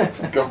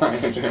verified. Go on,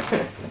 Andrew.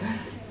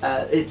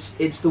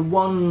 It's the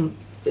one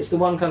it's the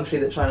one country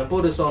that China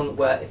borders on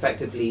where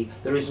effectively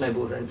there is no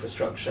border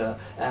infrastructure.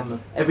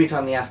 Every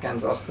time the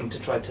Afghans ask them to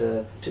try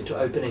to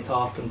open it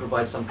up and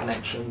provide some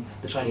connection,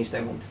 the Chinese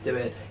don't want to do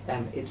it.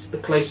 It's the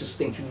closest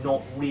thing to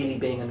not really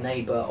being a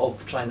neighbour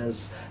of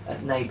China's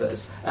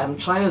neighbours.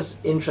 China's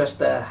interest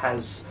there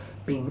has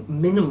been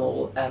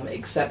minimal,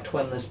 except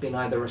when there's been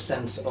either a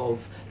sense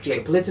of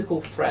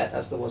geopolitical threat,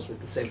 as there was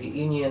with the Soviet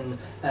Union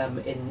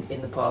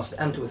in the past,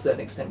 and to a certain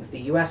extent with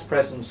the US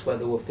presence, where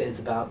there were fears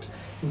about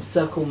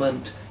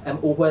encirclement,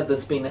 or where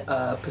there's been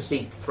a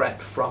perceived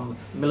threat from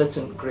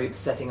militant groups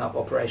setting up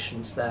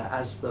operations there,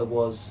 as there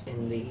was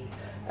in the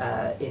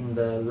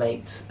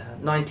late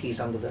 90s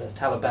under the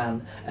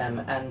Taliban,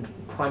 and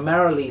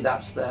primarily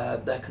that's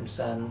their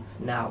concern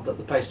now, that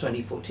the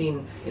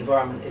post-2014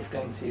 environment is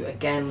going to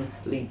again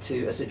lead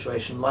to a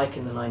situation like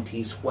in the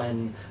 90s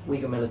when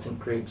Uyghur militant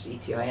groups,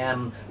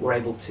 ETIM, were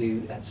able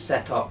to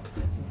set up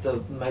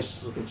the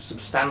most sort of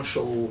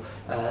substantial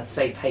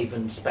safe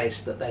haven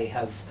space that they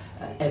have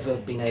ever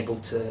been able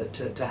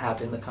to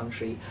have in the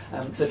country.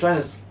 So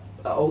China's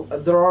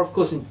there are, of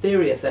course, in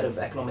theory, a set of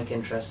economic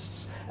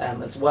interests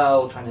as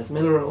well. China has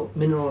mineral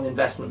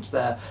investments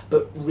there,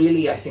 but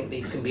really, I think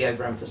these can be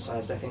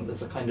overemphasized. I think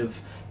there's a kind of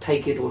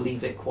take it or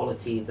leave it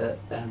quality that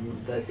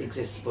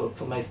exists for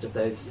most of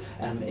those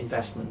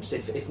investments.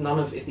 If the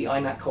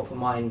INAC copper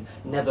mine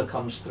never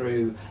comes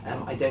through,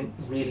 I don't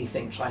really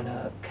think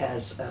China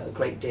cares a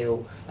great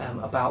deal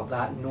about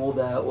that, nor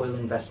their oil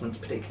investments,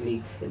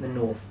 particularly in the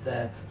north.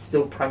 They're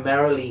still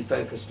primarily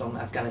focused on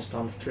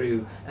Afghanistan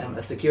through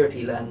a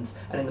security lens.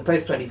 And in the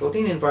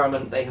post-2014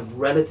 environment, they have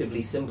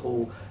relatively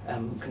simple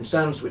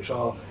concerns, which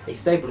are a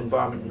stable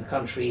environment in the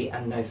country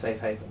and no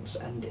safe havens.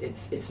 And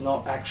it's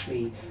not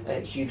actually a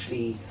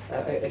hugely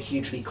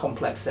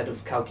complex set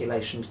of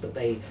calculations that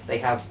they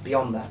have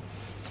beyond that.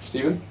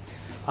 Stephen?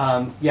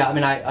 Yeah, I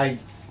mean,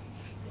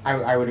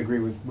 I would agree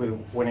with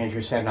what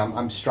Andrew said, and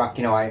I'm struck.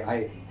 You know,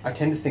 I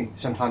tend to think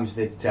sometimes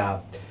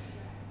that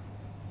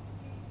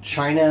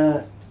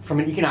China, from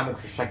an economic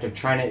perspective,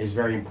 China is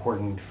very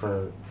important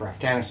for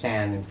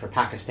Afghanistan and for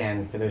Pakistan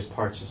and for those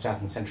parts of South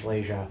and Central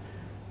Asia.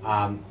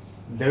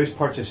 Those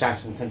parts of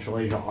South and Central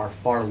Asia are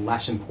far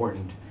less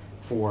important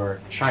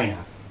for China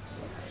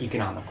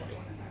economically,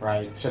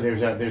 right? So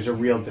there's a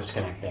real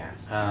disconnect there.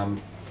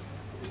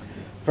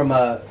 From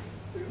a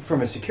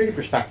security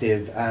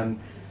perspective,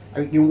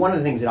 one of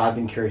the things that I've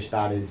been curious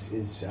about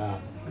is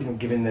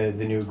given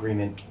the new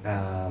agreement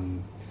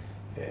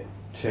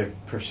to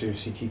pursue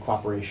CT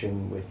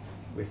cooperation with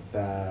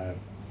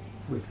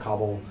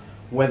Kabul,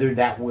 whether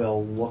that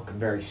will look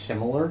very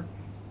similar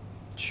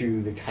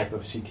to the type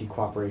of CT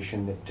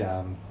cooperation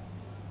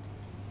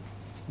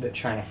that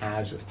China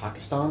has with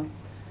Pakistan,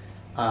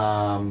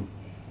 and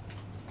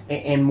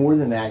more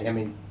than that, I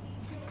mean,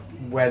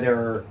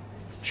 whether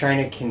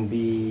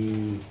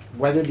the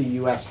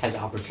U.S. has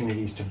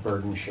opportunities to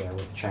burden share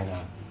with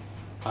China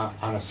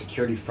on a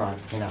security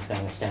front in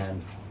Afghanistan,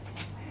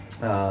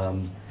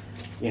 and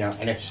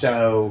if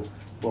so,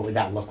 what would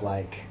that look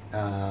like?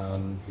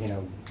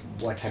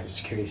 What type of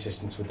security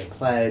assistance would they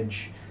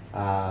pledge?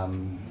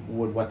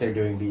 Would what they're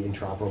doing be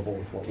interoperable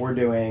with what we're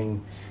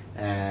doing?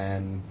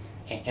 And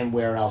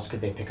where else could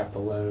they pick up the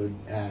load?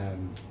 I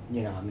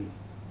mean,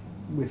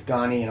 with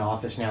Ghani in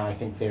office now, I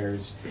think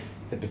there's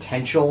the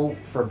potential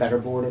for better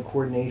border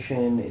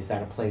coordination. Is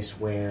that a place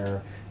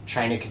where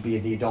China could be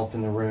the adult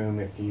in the room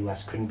if the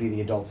U.S. couldn't be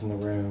the adult in the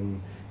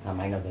room?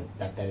 I know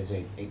that is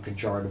a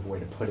pejorative way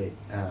to put it.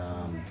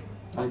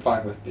 I'm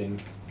fine with being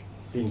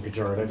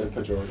pejorative.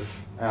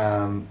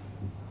 And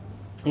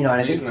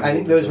I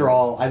think those are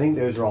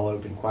all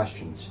open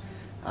questions.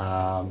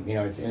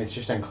 It's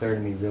just unclear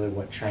to me really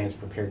what China's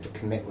prepared to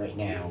commit right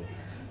now,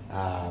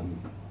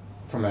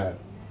 from that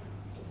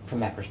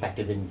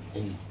perspective in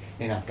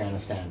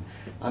Afghanistan.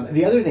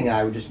 The other thing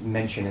I would just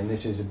mention, and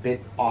this is a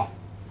bit off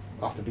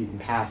the beaten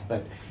path,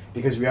 but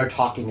because we are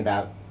talking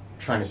about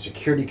China's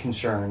security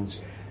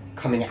concerns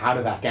coming out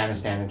of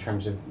Afghanistan in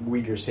terms of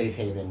Uyghur safe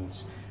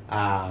havens,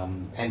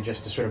 and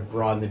just to sort of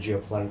broaden the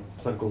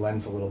geopolitical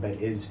lens a little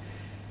bit is,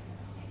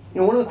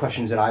 one of the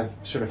questions that I've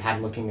sort of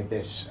had looking at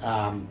this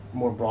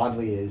more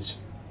broadly is,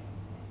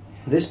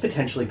 this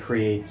potentially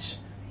creates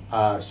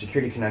a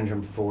security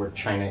conundrum for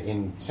China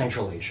in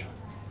Central Asia,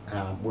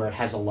 where it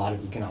has a lot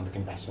of economic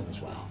investment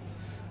as well.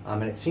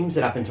 And it seems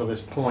that up until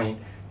this point,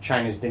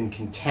 China's been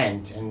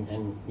content,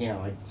 and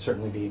I'd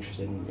certainly be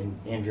interested in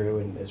Andrew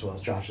and as well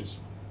as Josh's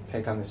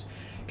take on this,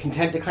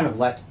 content to kind of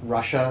let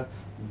Russia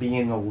be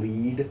in the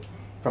lead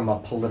from a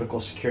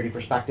political security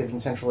perspective in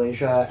Central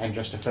Asia and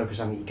just to focus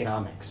on the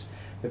economics.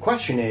 The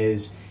question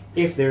is,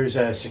 if there's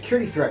a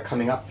security threat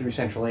coming up through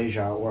Central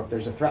Asia, or if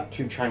there's a threat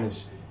to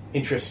China's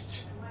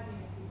interests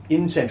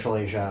in Central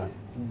Asia,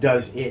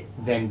 does it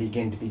then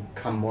begin to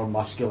become more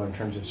muscular in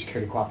terms of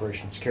security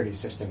cooperation, security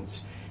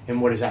assistance, and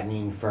what does that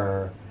mean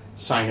for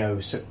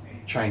Sino-Russia,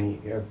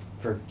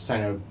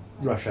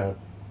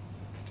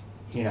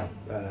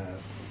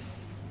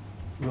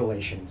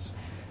 relations?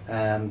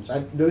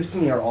 So those to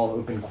me are all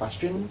open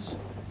questions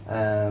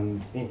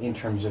in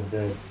terms of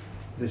the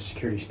the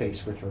security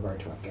space with regard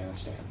to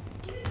Afghanistan.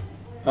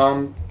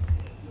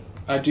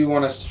 I do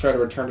want us to try to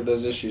return to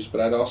those issues,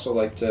 but I'd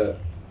like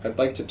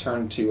to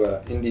turn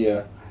to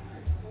India.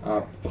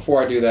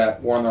 Before I do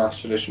that, War on the Rocks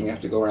tradition, we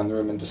have to go around the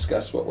room and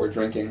discuss what we're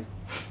drinking.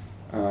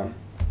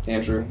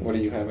 Andrew, what are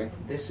you having?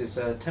 This is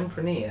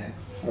Tempranillo.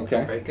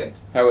 Okay. Very good.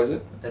 How is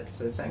it?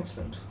 It's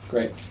excellent.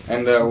 Great.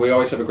 And we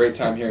always have a great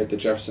time here at the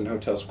Jefferson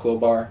Hotel's Quill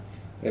Bar.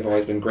 They've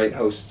always been great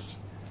hosts.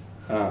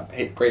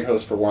 Great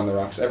hosts for War on the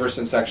Rocks ever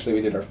since actually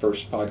we did our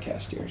first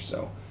podcast here.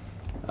 So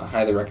I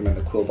highly recommend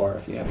the Quill Bar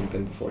if you haven't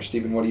been before.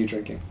 Stephen, what are you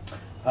drinking?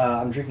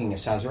 I'm drinking a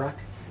Sazerac.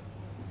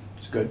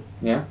 It's good.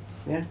 Yeah?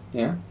 Yeah.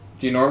 Yeah?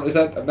 Do you normally...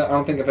 I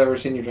don't think I've ever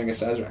seen you drink a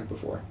Sazerac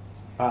before.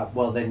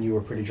 Well, then you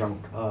were pretty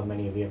drunk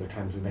many of the other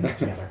times we've been out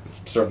together.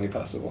 It's certainly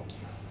possible.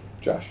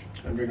 Josh?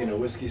 I'm drinking a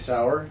whiskey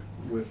sour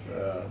with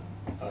an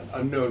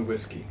unknown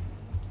whiskey.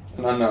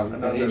 An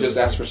unknown. He just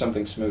asked for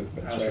something smooth.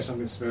 Asked for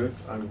something smooth.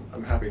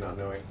 I'm happy not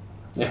knowing.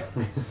 Yeah.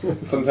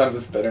 Sometimes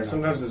it's better.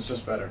 Sometimes it's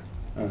just better.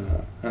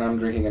 And I'm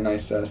drinking a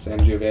nice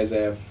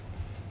Sangiovese. I've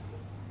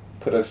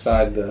put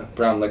aside the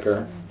brown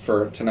liquor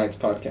for tonight's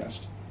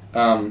podcast.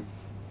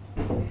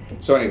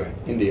 So anyway,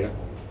 India.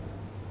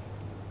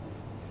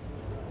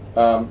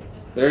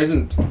 There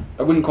isn't...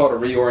 I wouldn't call it a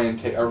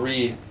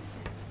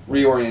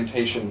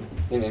reorientation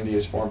in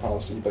India's foreign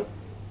policy, but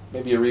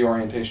maybe a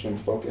reorientation in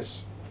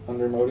focus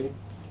under Modi.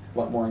 A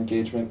lot more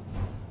engagement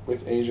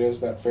with Asia. Is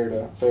that fair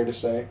to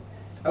say?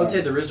 I would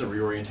say there is a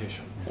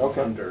reorientation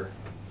under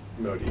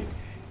Modi.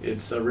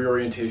 It's a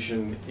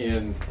reorientation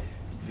in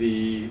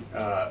the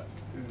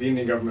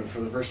Indian government for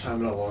the first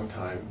time in a long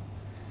time,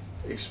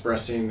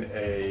 expressing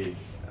a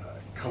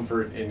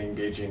comfort in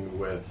engaging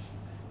with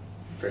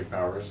trade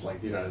powers like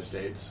the United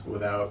States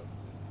without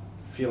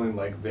feeling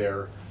like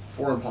their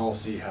foreign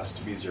policy has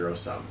to be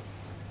zero-sum.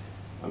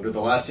 Under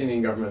the last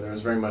Indian government, there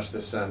was very much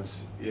this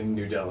sense in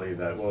New Delhi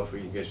that, well, if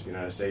we engage with the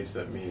United States,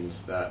 that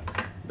means that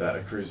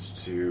accrues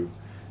to,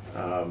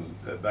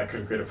 that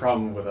could create a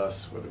problem with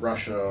us, with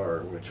Russia,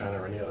 or with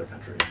China, or any other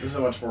country. This is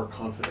a much more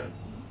confident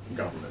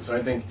government. So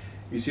I think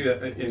you see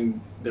that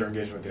in their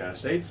engagement with the United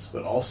States,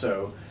 but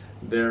also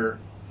they're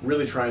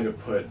really trying to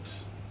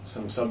put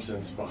some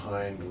substance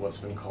behind what's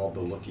been called the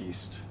Look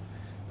East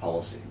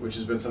policy, which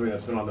has been something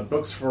that's been on the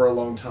books for a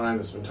long time,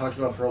 that's been talked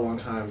about for a long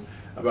time,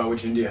 about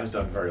which India has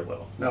done very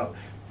little. Now,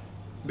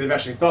 they've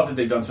actually thought that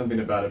they've done something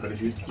about it, but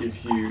if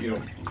you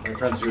my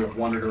friends who have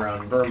wandered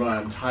around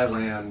Burma and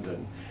Thailand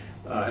and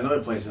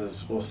other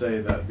places will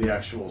say that the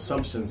actual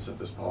substance of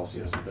this policy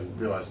hasn't been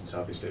realized in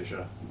Southeast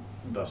Asia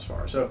thus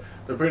far. So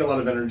they're putting a lot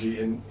of energy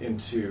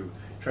into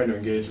trying to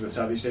engage with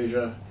Southeast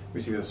Asia. We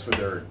see this with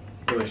their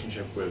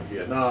relationship with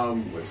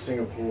Vietnam, with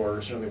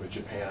Singapore, certainly with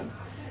Japan,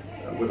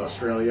 with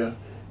Australia.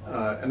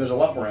 And there's a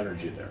lot more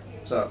energy there.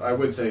 So I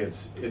would say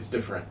it's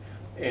different.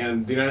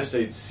 And the United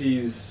States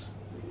is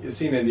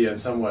seeing India in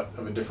somewhat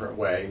of a different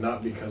way,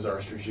 not because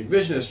our strategic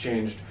vision has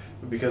changed,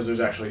 but because there's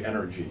actually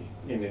energy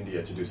in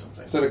India to do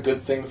something. Is that a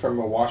good thing from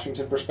a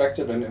Washington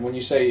perspective? And when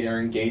you say you're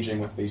engaging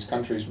with these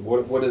countries,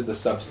 what is the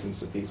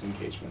substance of these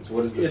engagements?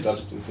 What is the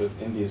substance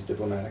of India's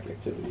diplomatic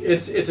activity?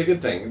 It's a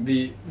good thing.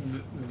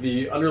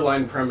 The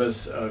underlying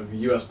premise of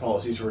U.S.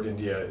 policy toward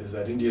India is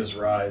that India's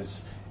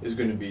rise is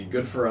going to be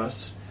good for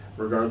us,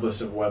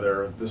 regardless of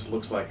whether this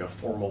looks like a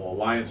formal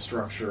alliance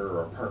structure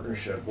or a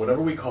partnership.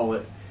 Whatever we call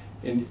it,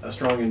 a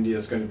strong India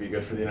is going to be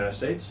good for the United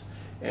States.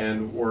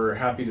 And we're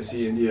happy to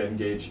see India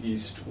engage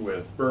east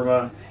with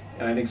Burma.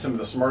 And I think some of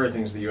the smarter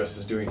things the U.S.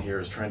 is doing here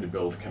is trying to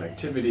build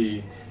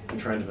connectivity and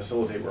trying to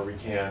facilitate where we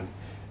can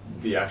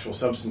the actual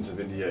substance of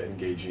India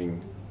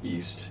engaging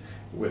east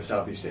with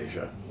Southeast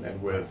Asia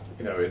and with,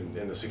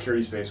 in the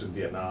security space with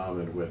Vietnam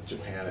and with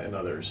Japan and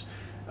others.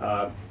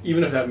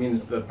 Even if that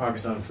means that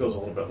Pakistan feels a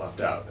little bit left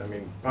out. I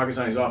mean,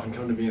 Pakistanis often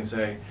come to me and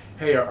say,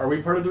 hey, are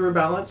we part of the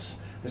rebalance?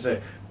 I say,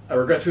 I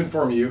regret to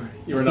inform you,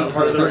 you are not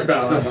part of the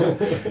rebalance.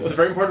 It's a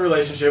very important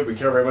relationship. We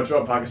care very much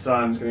about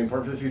Pakistan. It's going to be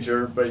important for the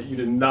future, but you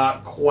did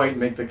not quite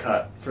make the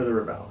cut for the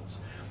rebalance.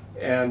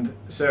 And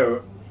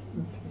so,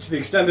 to the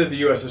extent that the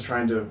U.S. is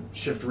trying to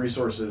shift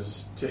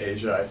resources to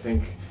Asia, I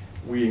think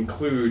we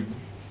include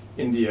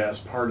India as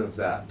part of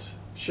that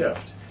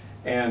shift.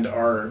 And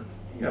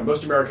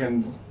most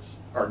Americans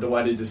are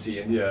delighted to see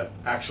India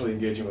actually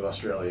engaging with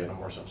Australia in a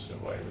more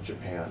substantive way, with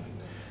Japan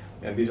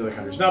and these other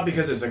countries. Not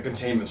because it's a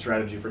containment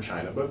strategy for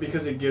China, but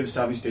because it gives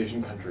Southeast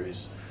Asian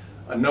countries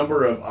a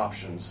number of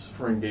options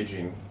for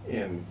engaging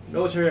in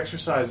military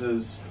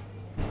exercises,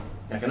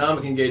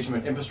 economic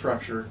engagement,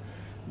 infrastructure,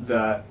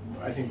 that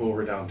I think will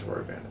redound to our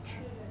advantage.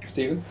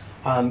 Stephen?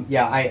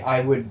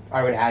 I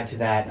would add to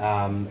that,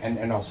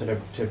 and also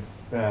to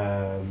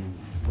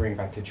bring it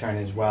back to China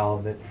as well,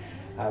 that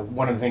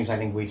one of the things I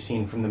think we've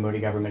seen from the Modi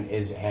government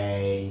is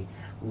a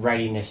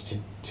readiness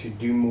to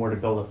do more to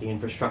build up the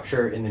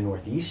infrastructure in the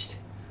Northeast,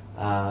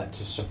 to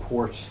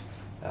support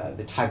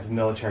the type of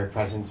military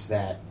presence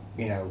that,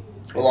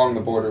 along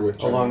the border with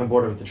China. Along the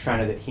border with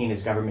China that he and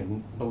his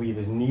government believe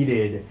is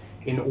needed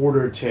in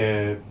order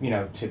to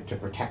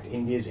protect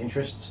India's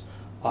interests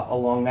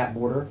along that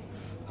border.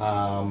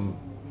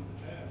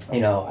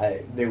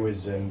 there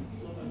was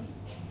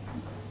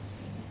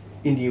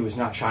India was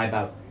not shy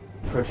about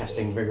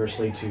protesting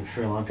vigorously to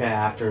Sri Lanka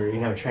after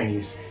a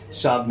Chinese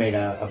sub made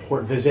a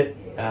port visit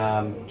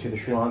to the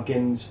Sri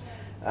Lankans,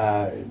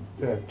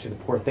 to the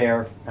port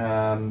there.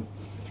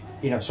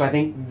 So I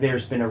think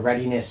there's been a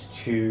readiness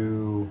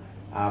to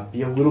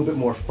be a little bit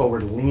more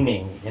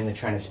forward-leaning in the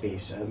China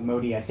space.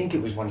 Modi, I think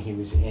it was when he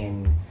was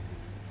in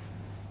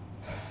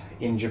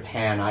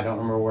Japan, I don't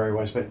remember where he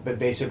was, but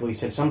basically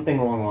said something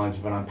along the lines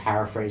of, and I'm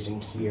paraphrasing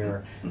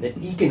here, that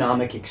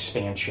economic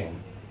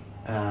expansion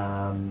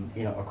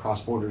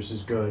across borders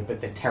is good,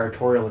 but the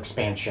territorial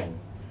expansion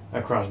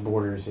across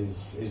borders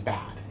is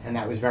bad. And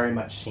that was very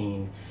much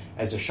seen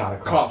as a shot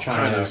across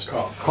China's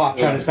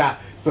back.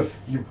 But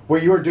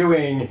what you're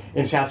doing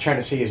in South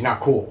China Sea is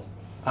not cool.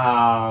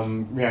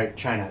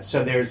 China.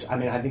 So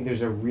I think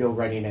there's a real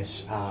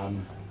readiness, or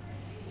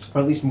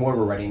at least more of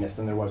a readiness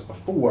than there was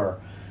before,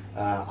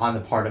 on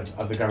the part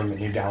of the government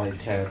in New Delhi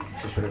to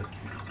sort of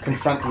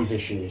confront these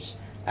issues.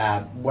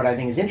 What I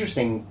think is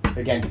interesting,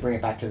 again, to bring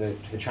it back to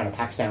the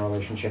China-Pakistan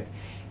relationship,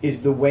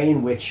 is the way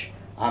in which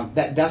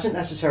that doesn't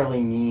necessarily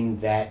mean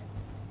that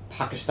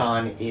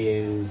Pakistan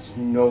is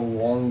no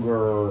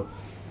longer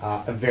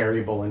a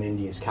variable in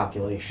India's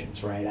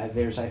calculations, right?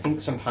 There's, I think,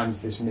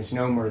 sometimes this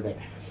misnomer that,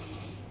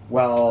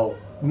 well,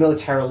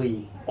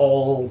 militarily,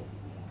 all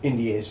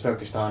India is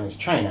focused on is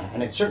China.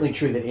 And it's certainly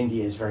true that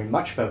India is very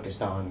much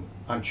focused on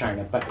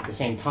China, but at the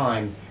same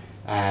time,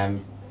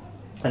 and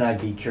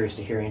I'd be curious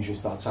to hear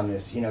Andrew's thoughts on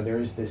this, there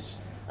is this,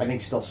 I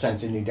think, still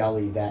sense in New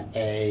Delhi that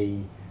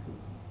a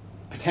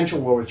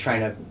potential war with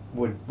China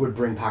would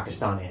bring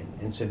Pakistan in,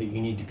 and so that you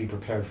need to be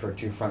prepared for a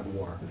two-front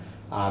war.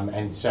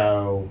 And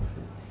so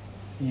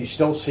you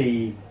still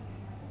see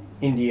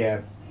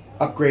India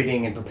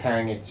upgrading and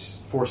preparing its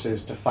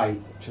forces to fight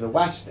to the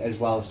west as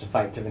well as to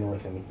fight to the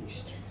north and the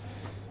east.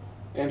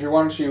 Andrew,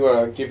 why don't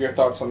you give your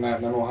thoughts on that,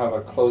 and then we'll have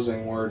a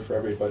closing word for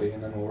everybody,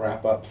 and then we'll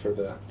wrap up for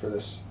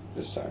this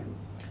time.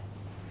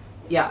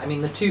 Yeah, I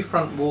mean, the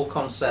two-front war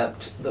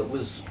concept that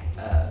was,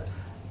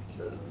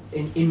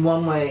 in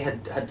one way,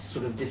 had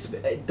sort of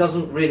disappeared. It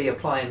doesn't really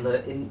apply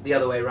in the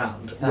other way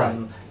around,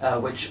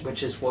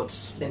 which is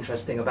what's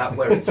interesting about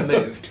where it's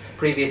moved.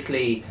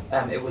 Previously,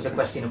 it was a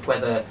question of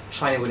whether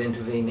China would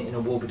intervene in a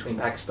war between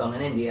Pakistan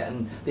and India,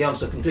 and the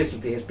answer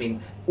conclusively has been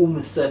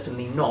almost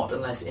certainly not,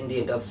 unless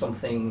India does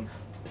something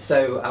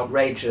so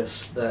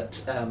outrageous that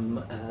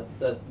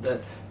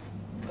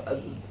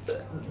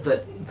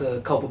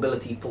the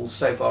culpability falls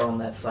so far on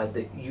their side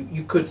that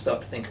you could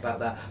start to think about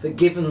that. But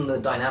given the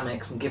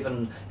dynamics and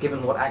given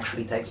what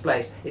actually takes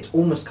place, it's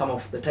almost come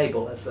off the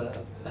table as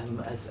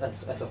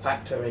a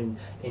factor in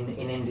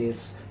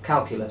India's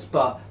calculus.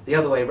 But the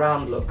other way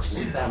around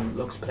looks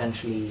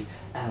potentially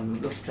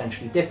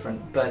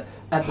different. But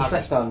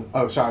Pakistan.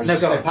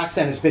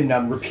 Pakistan has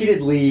been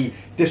repeatedly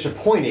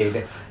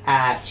disappointed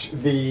at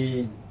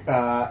the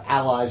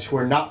allies who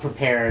are not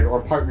prepared, or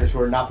partners who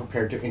are not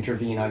prepared to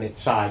intervene on its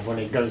side when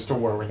it goes to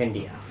war with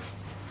India.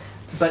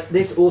 But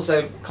this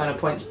also kind of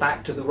points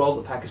back to the role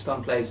that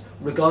Pakistan plays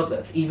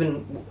regardless.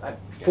 Even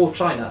for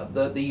China,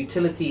 the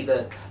utility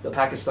that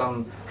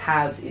Pakistan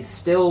has is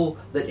still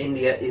that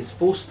India is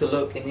forced to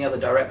look in the other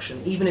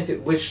direction, even if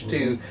it wished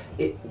to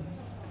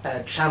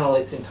channel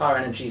its entire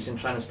energies in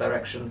China's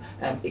direction.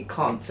 It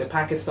can't. So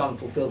Pakistan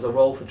fulfills a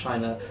role for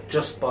China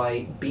just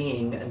by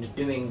being and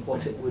doing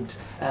what it would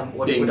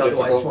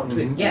otherwise want to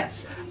do.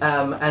 Yes,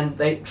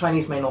 and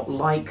Chinese may not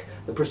like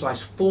the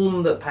precise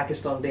form that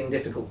Pakistan being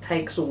difficult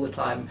takes all the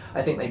time.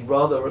 I think they'd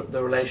rather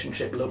the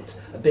relationship looked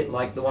a bit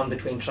like the one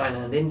between China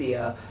and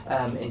India,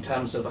 in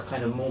terms of a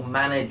kind of more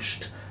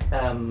managed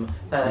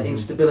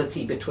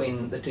instability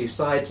between the two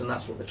sides, and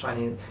that's what the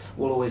Chinese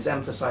will always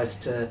emphasize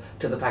to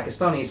the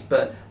Pakistanis.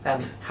 But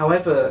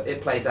however it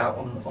plays out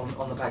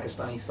on the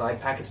Pakistani side,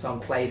 Pakistan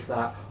plays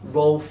that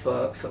role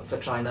for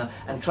China,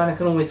 and China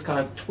can always kind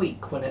of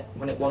tweak when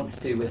it wants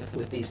to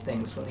with these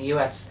things. When the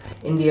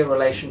US-India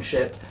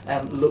relationship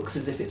looks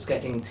as if it's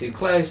getting too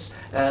close,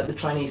 the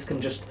Chinese can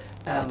just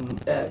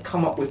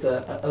come up with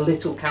a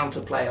little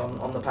counterplay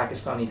on the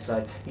Pakistani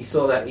side. You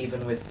saw that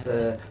even with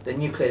the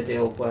nuclear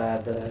deal, where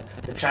the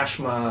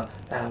Chashma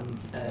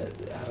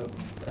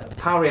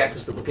power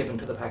reactors that were given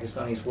to the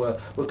Pakistanis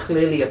were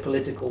clearly a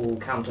political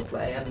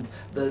counterplay. And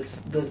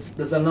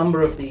there's a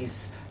number of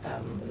these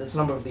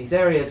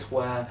areas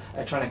where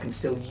China can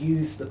still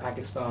use the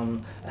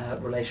Pakistan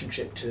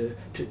relationship to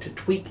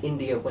tweak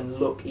India when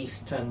look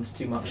east turns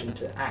too much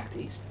into act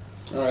east.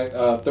 All right,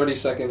 30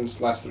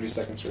 seconds, last 30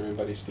 seconds for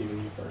everybody.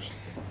 Stephen, you first.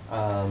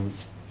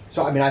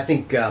 I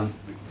think...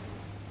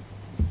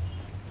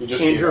 you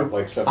just Andrew, up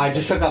like 7 I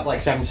seconds. just took up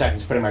like 7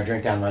 seconds putting my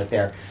drink down right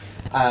there.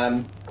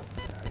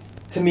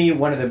 To me,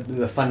 one of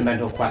the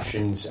fundamental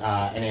questions,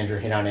 and Andrew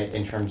hit on it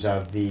in terms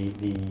of the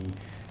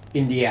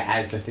India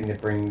as the thing that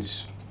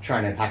brings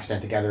China and Pakistan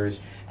together,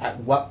 is at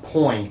what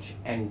point,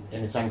 and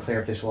it's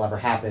unclear if this will ever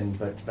happen,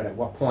 but at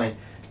what point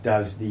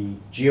does the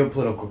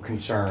geopolitical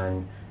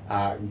concern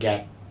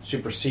get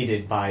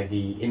superseded by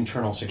the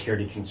internal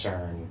security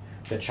concern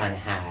that China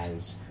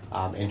has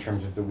in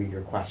terms of the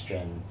Uyghur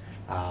question,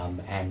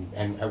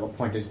 and at what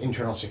point does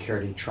internal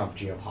security trump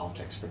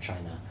geopolitics for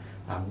China?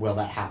 Will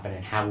that happen,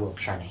 and how will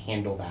China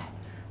handle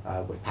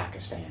that with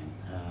Pakistan?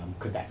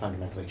 Could that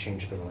fundamentally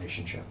change the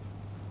relationship?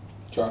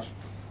 Josh?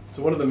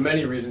 So one of the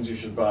many reasons you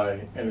should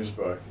buy Andrew's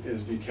book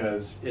is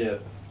because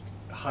it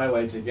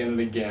highlights again and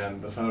again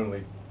the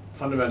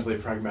fundamentally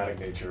pragmatic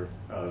nature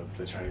of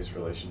the Chinese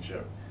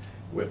relationship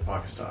with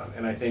Pakistan.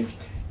 And I think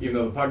even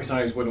though the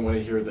Pakistanis wouldn't want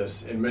to hear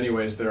this, in many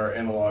ways there are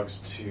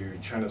analogs to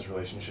China's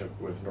relationship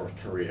with North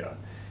Korea.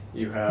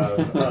 You have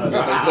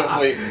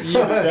They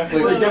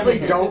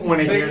definitely don't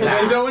want to hear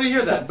that. They don't want to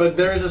hear that. But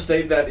there is a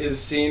state that is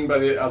seen by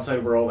the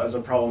outside world as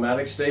a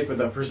problematic state, but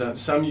that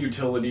presents some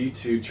utility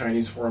to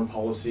Chinese foreign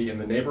policy in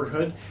the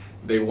neighborhood.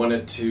 They want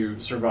it to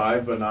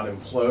survive but not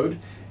implode.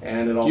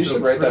 And it also you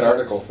should write that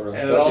article for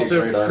us. And it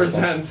also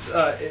presents,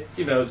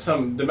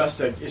 some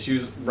domestic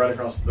issues right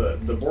across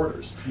the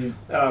borders.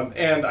 Mm.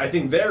 And I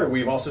think there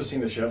we've also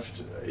seen the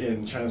shift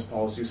in China's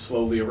policies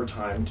slowly over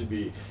time to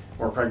be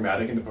more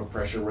pragmatic and to put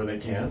pressure where they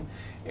can.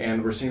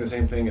 And we're seeing the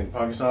same thing in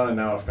Pakistan and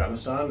now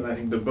Afghanistan. And I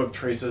think the book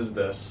traces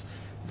this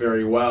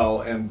very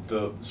well, and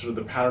the sort of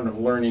the pattern of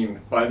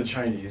learning by the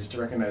Chinese to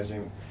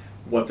recognizing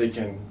what they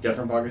can get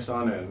from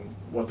Pakistan and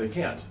what they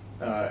can't.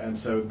 And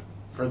so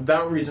for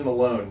that reason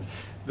alone,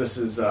 this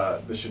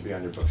should be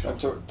on your bookshelf.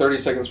 30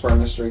 seconds for our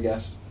mystery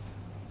guest.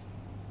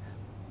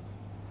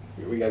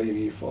 We got to give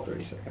you full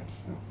 30 seconds.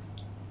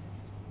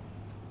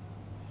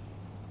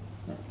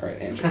 All right,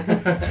 Andrew.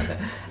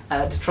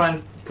 To try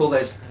and pull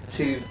those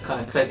two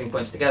kind of closing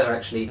points together,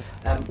 actually,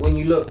 when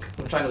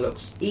China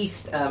looks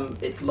east,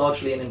 it's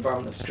largely an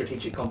environment of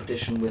strategic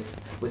competition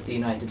with the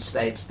United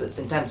States that's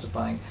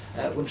intensifying.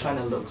 When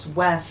China looks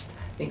west,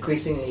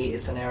 increasingly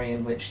it's an area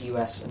in which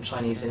US and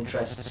Chinese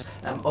interests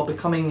are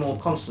becoming more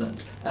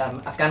consonant.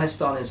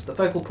 Afghanistan is the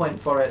focal point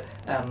for it,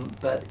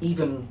 but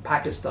even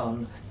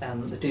Pakistan,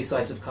 the two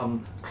sides have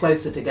come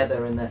closer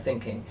together in their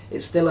thinking.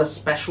 It's still a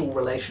special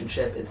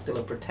relationship, it's still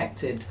a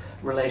protected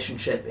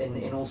relationship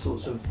in all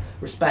sorts of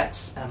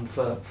respects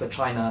for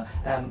China,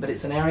 but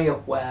it's an area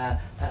where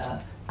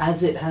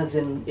as it has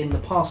in the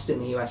past in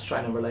the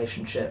US-China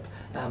relationship,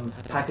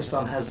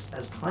 Pakistan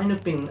has kind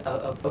of been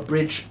a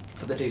bridge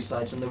for the two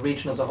sides, and the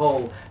region as a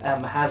whole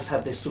has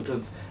had this sort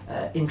of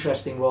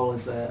interesting role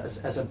as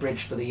a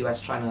bridge for the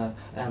US-China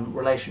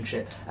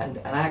relationship. And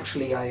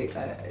actually,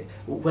 I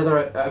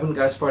wouldn't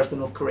go as far as the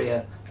North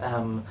Korea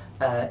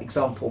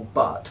example,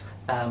 but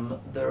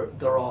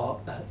there are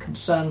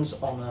concerns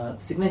on a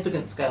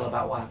significant scale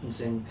about what happens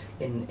in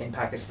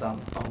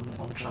Pakistan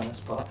on China's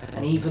part,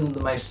 and even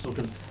the most sort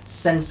of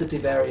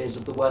sensitive areas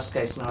of the worst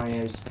case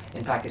scenarios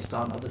in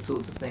Pakistan are the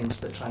sorts of things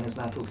that China is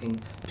now talking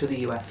to the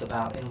US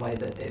about in a way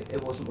that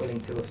it wasn't willing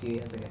to a few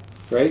years ago.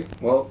 Great.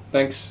 Well,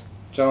 thanks,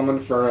 gentlemen,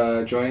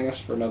 for joining us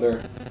for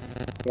another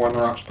War on the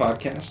Rocks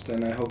podcast,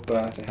 and I hope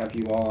to have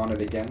you all on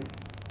it again.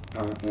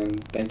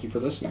 And thank you for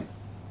listening.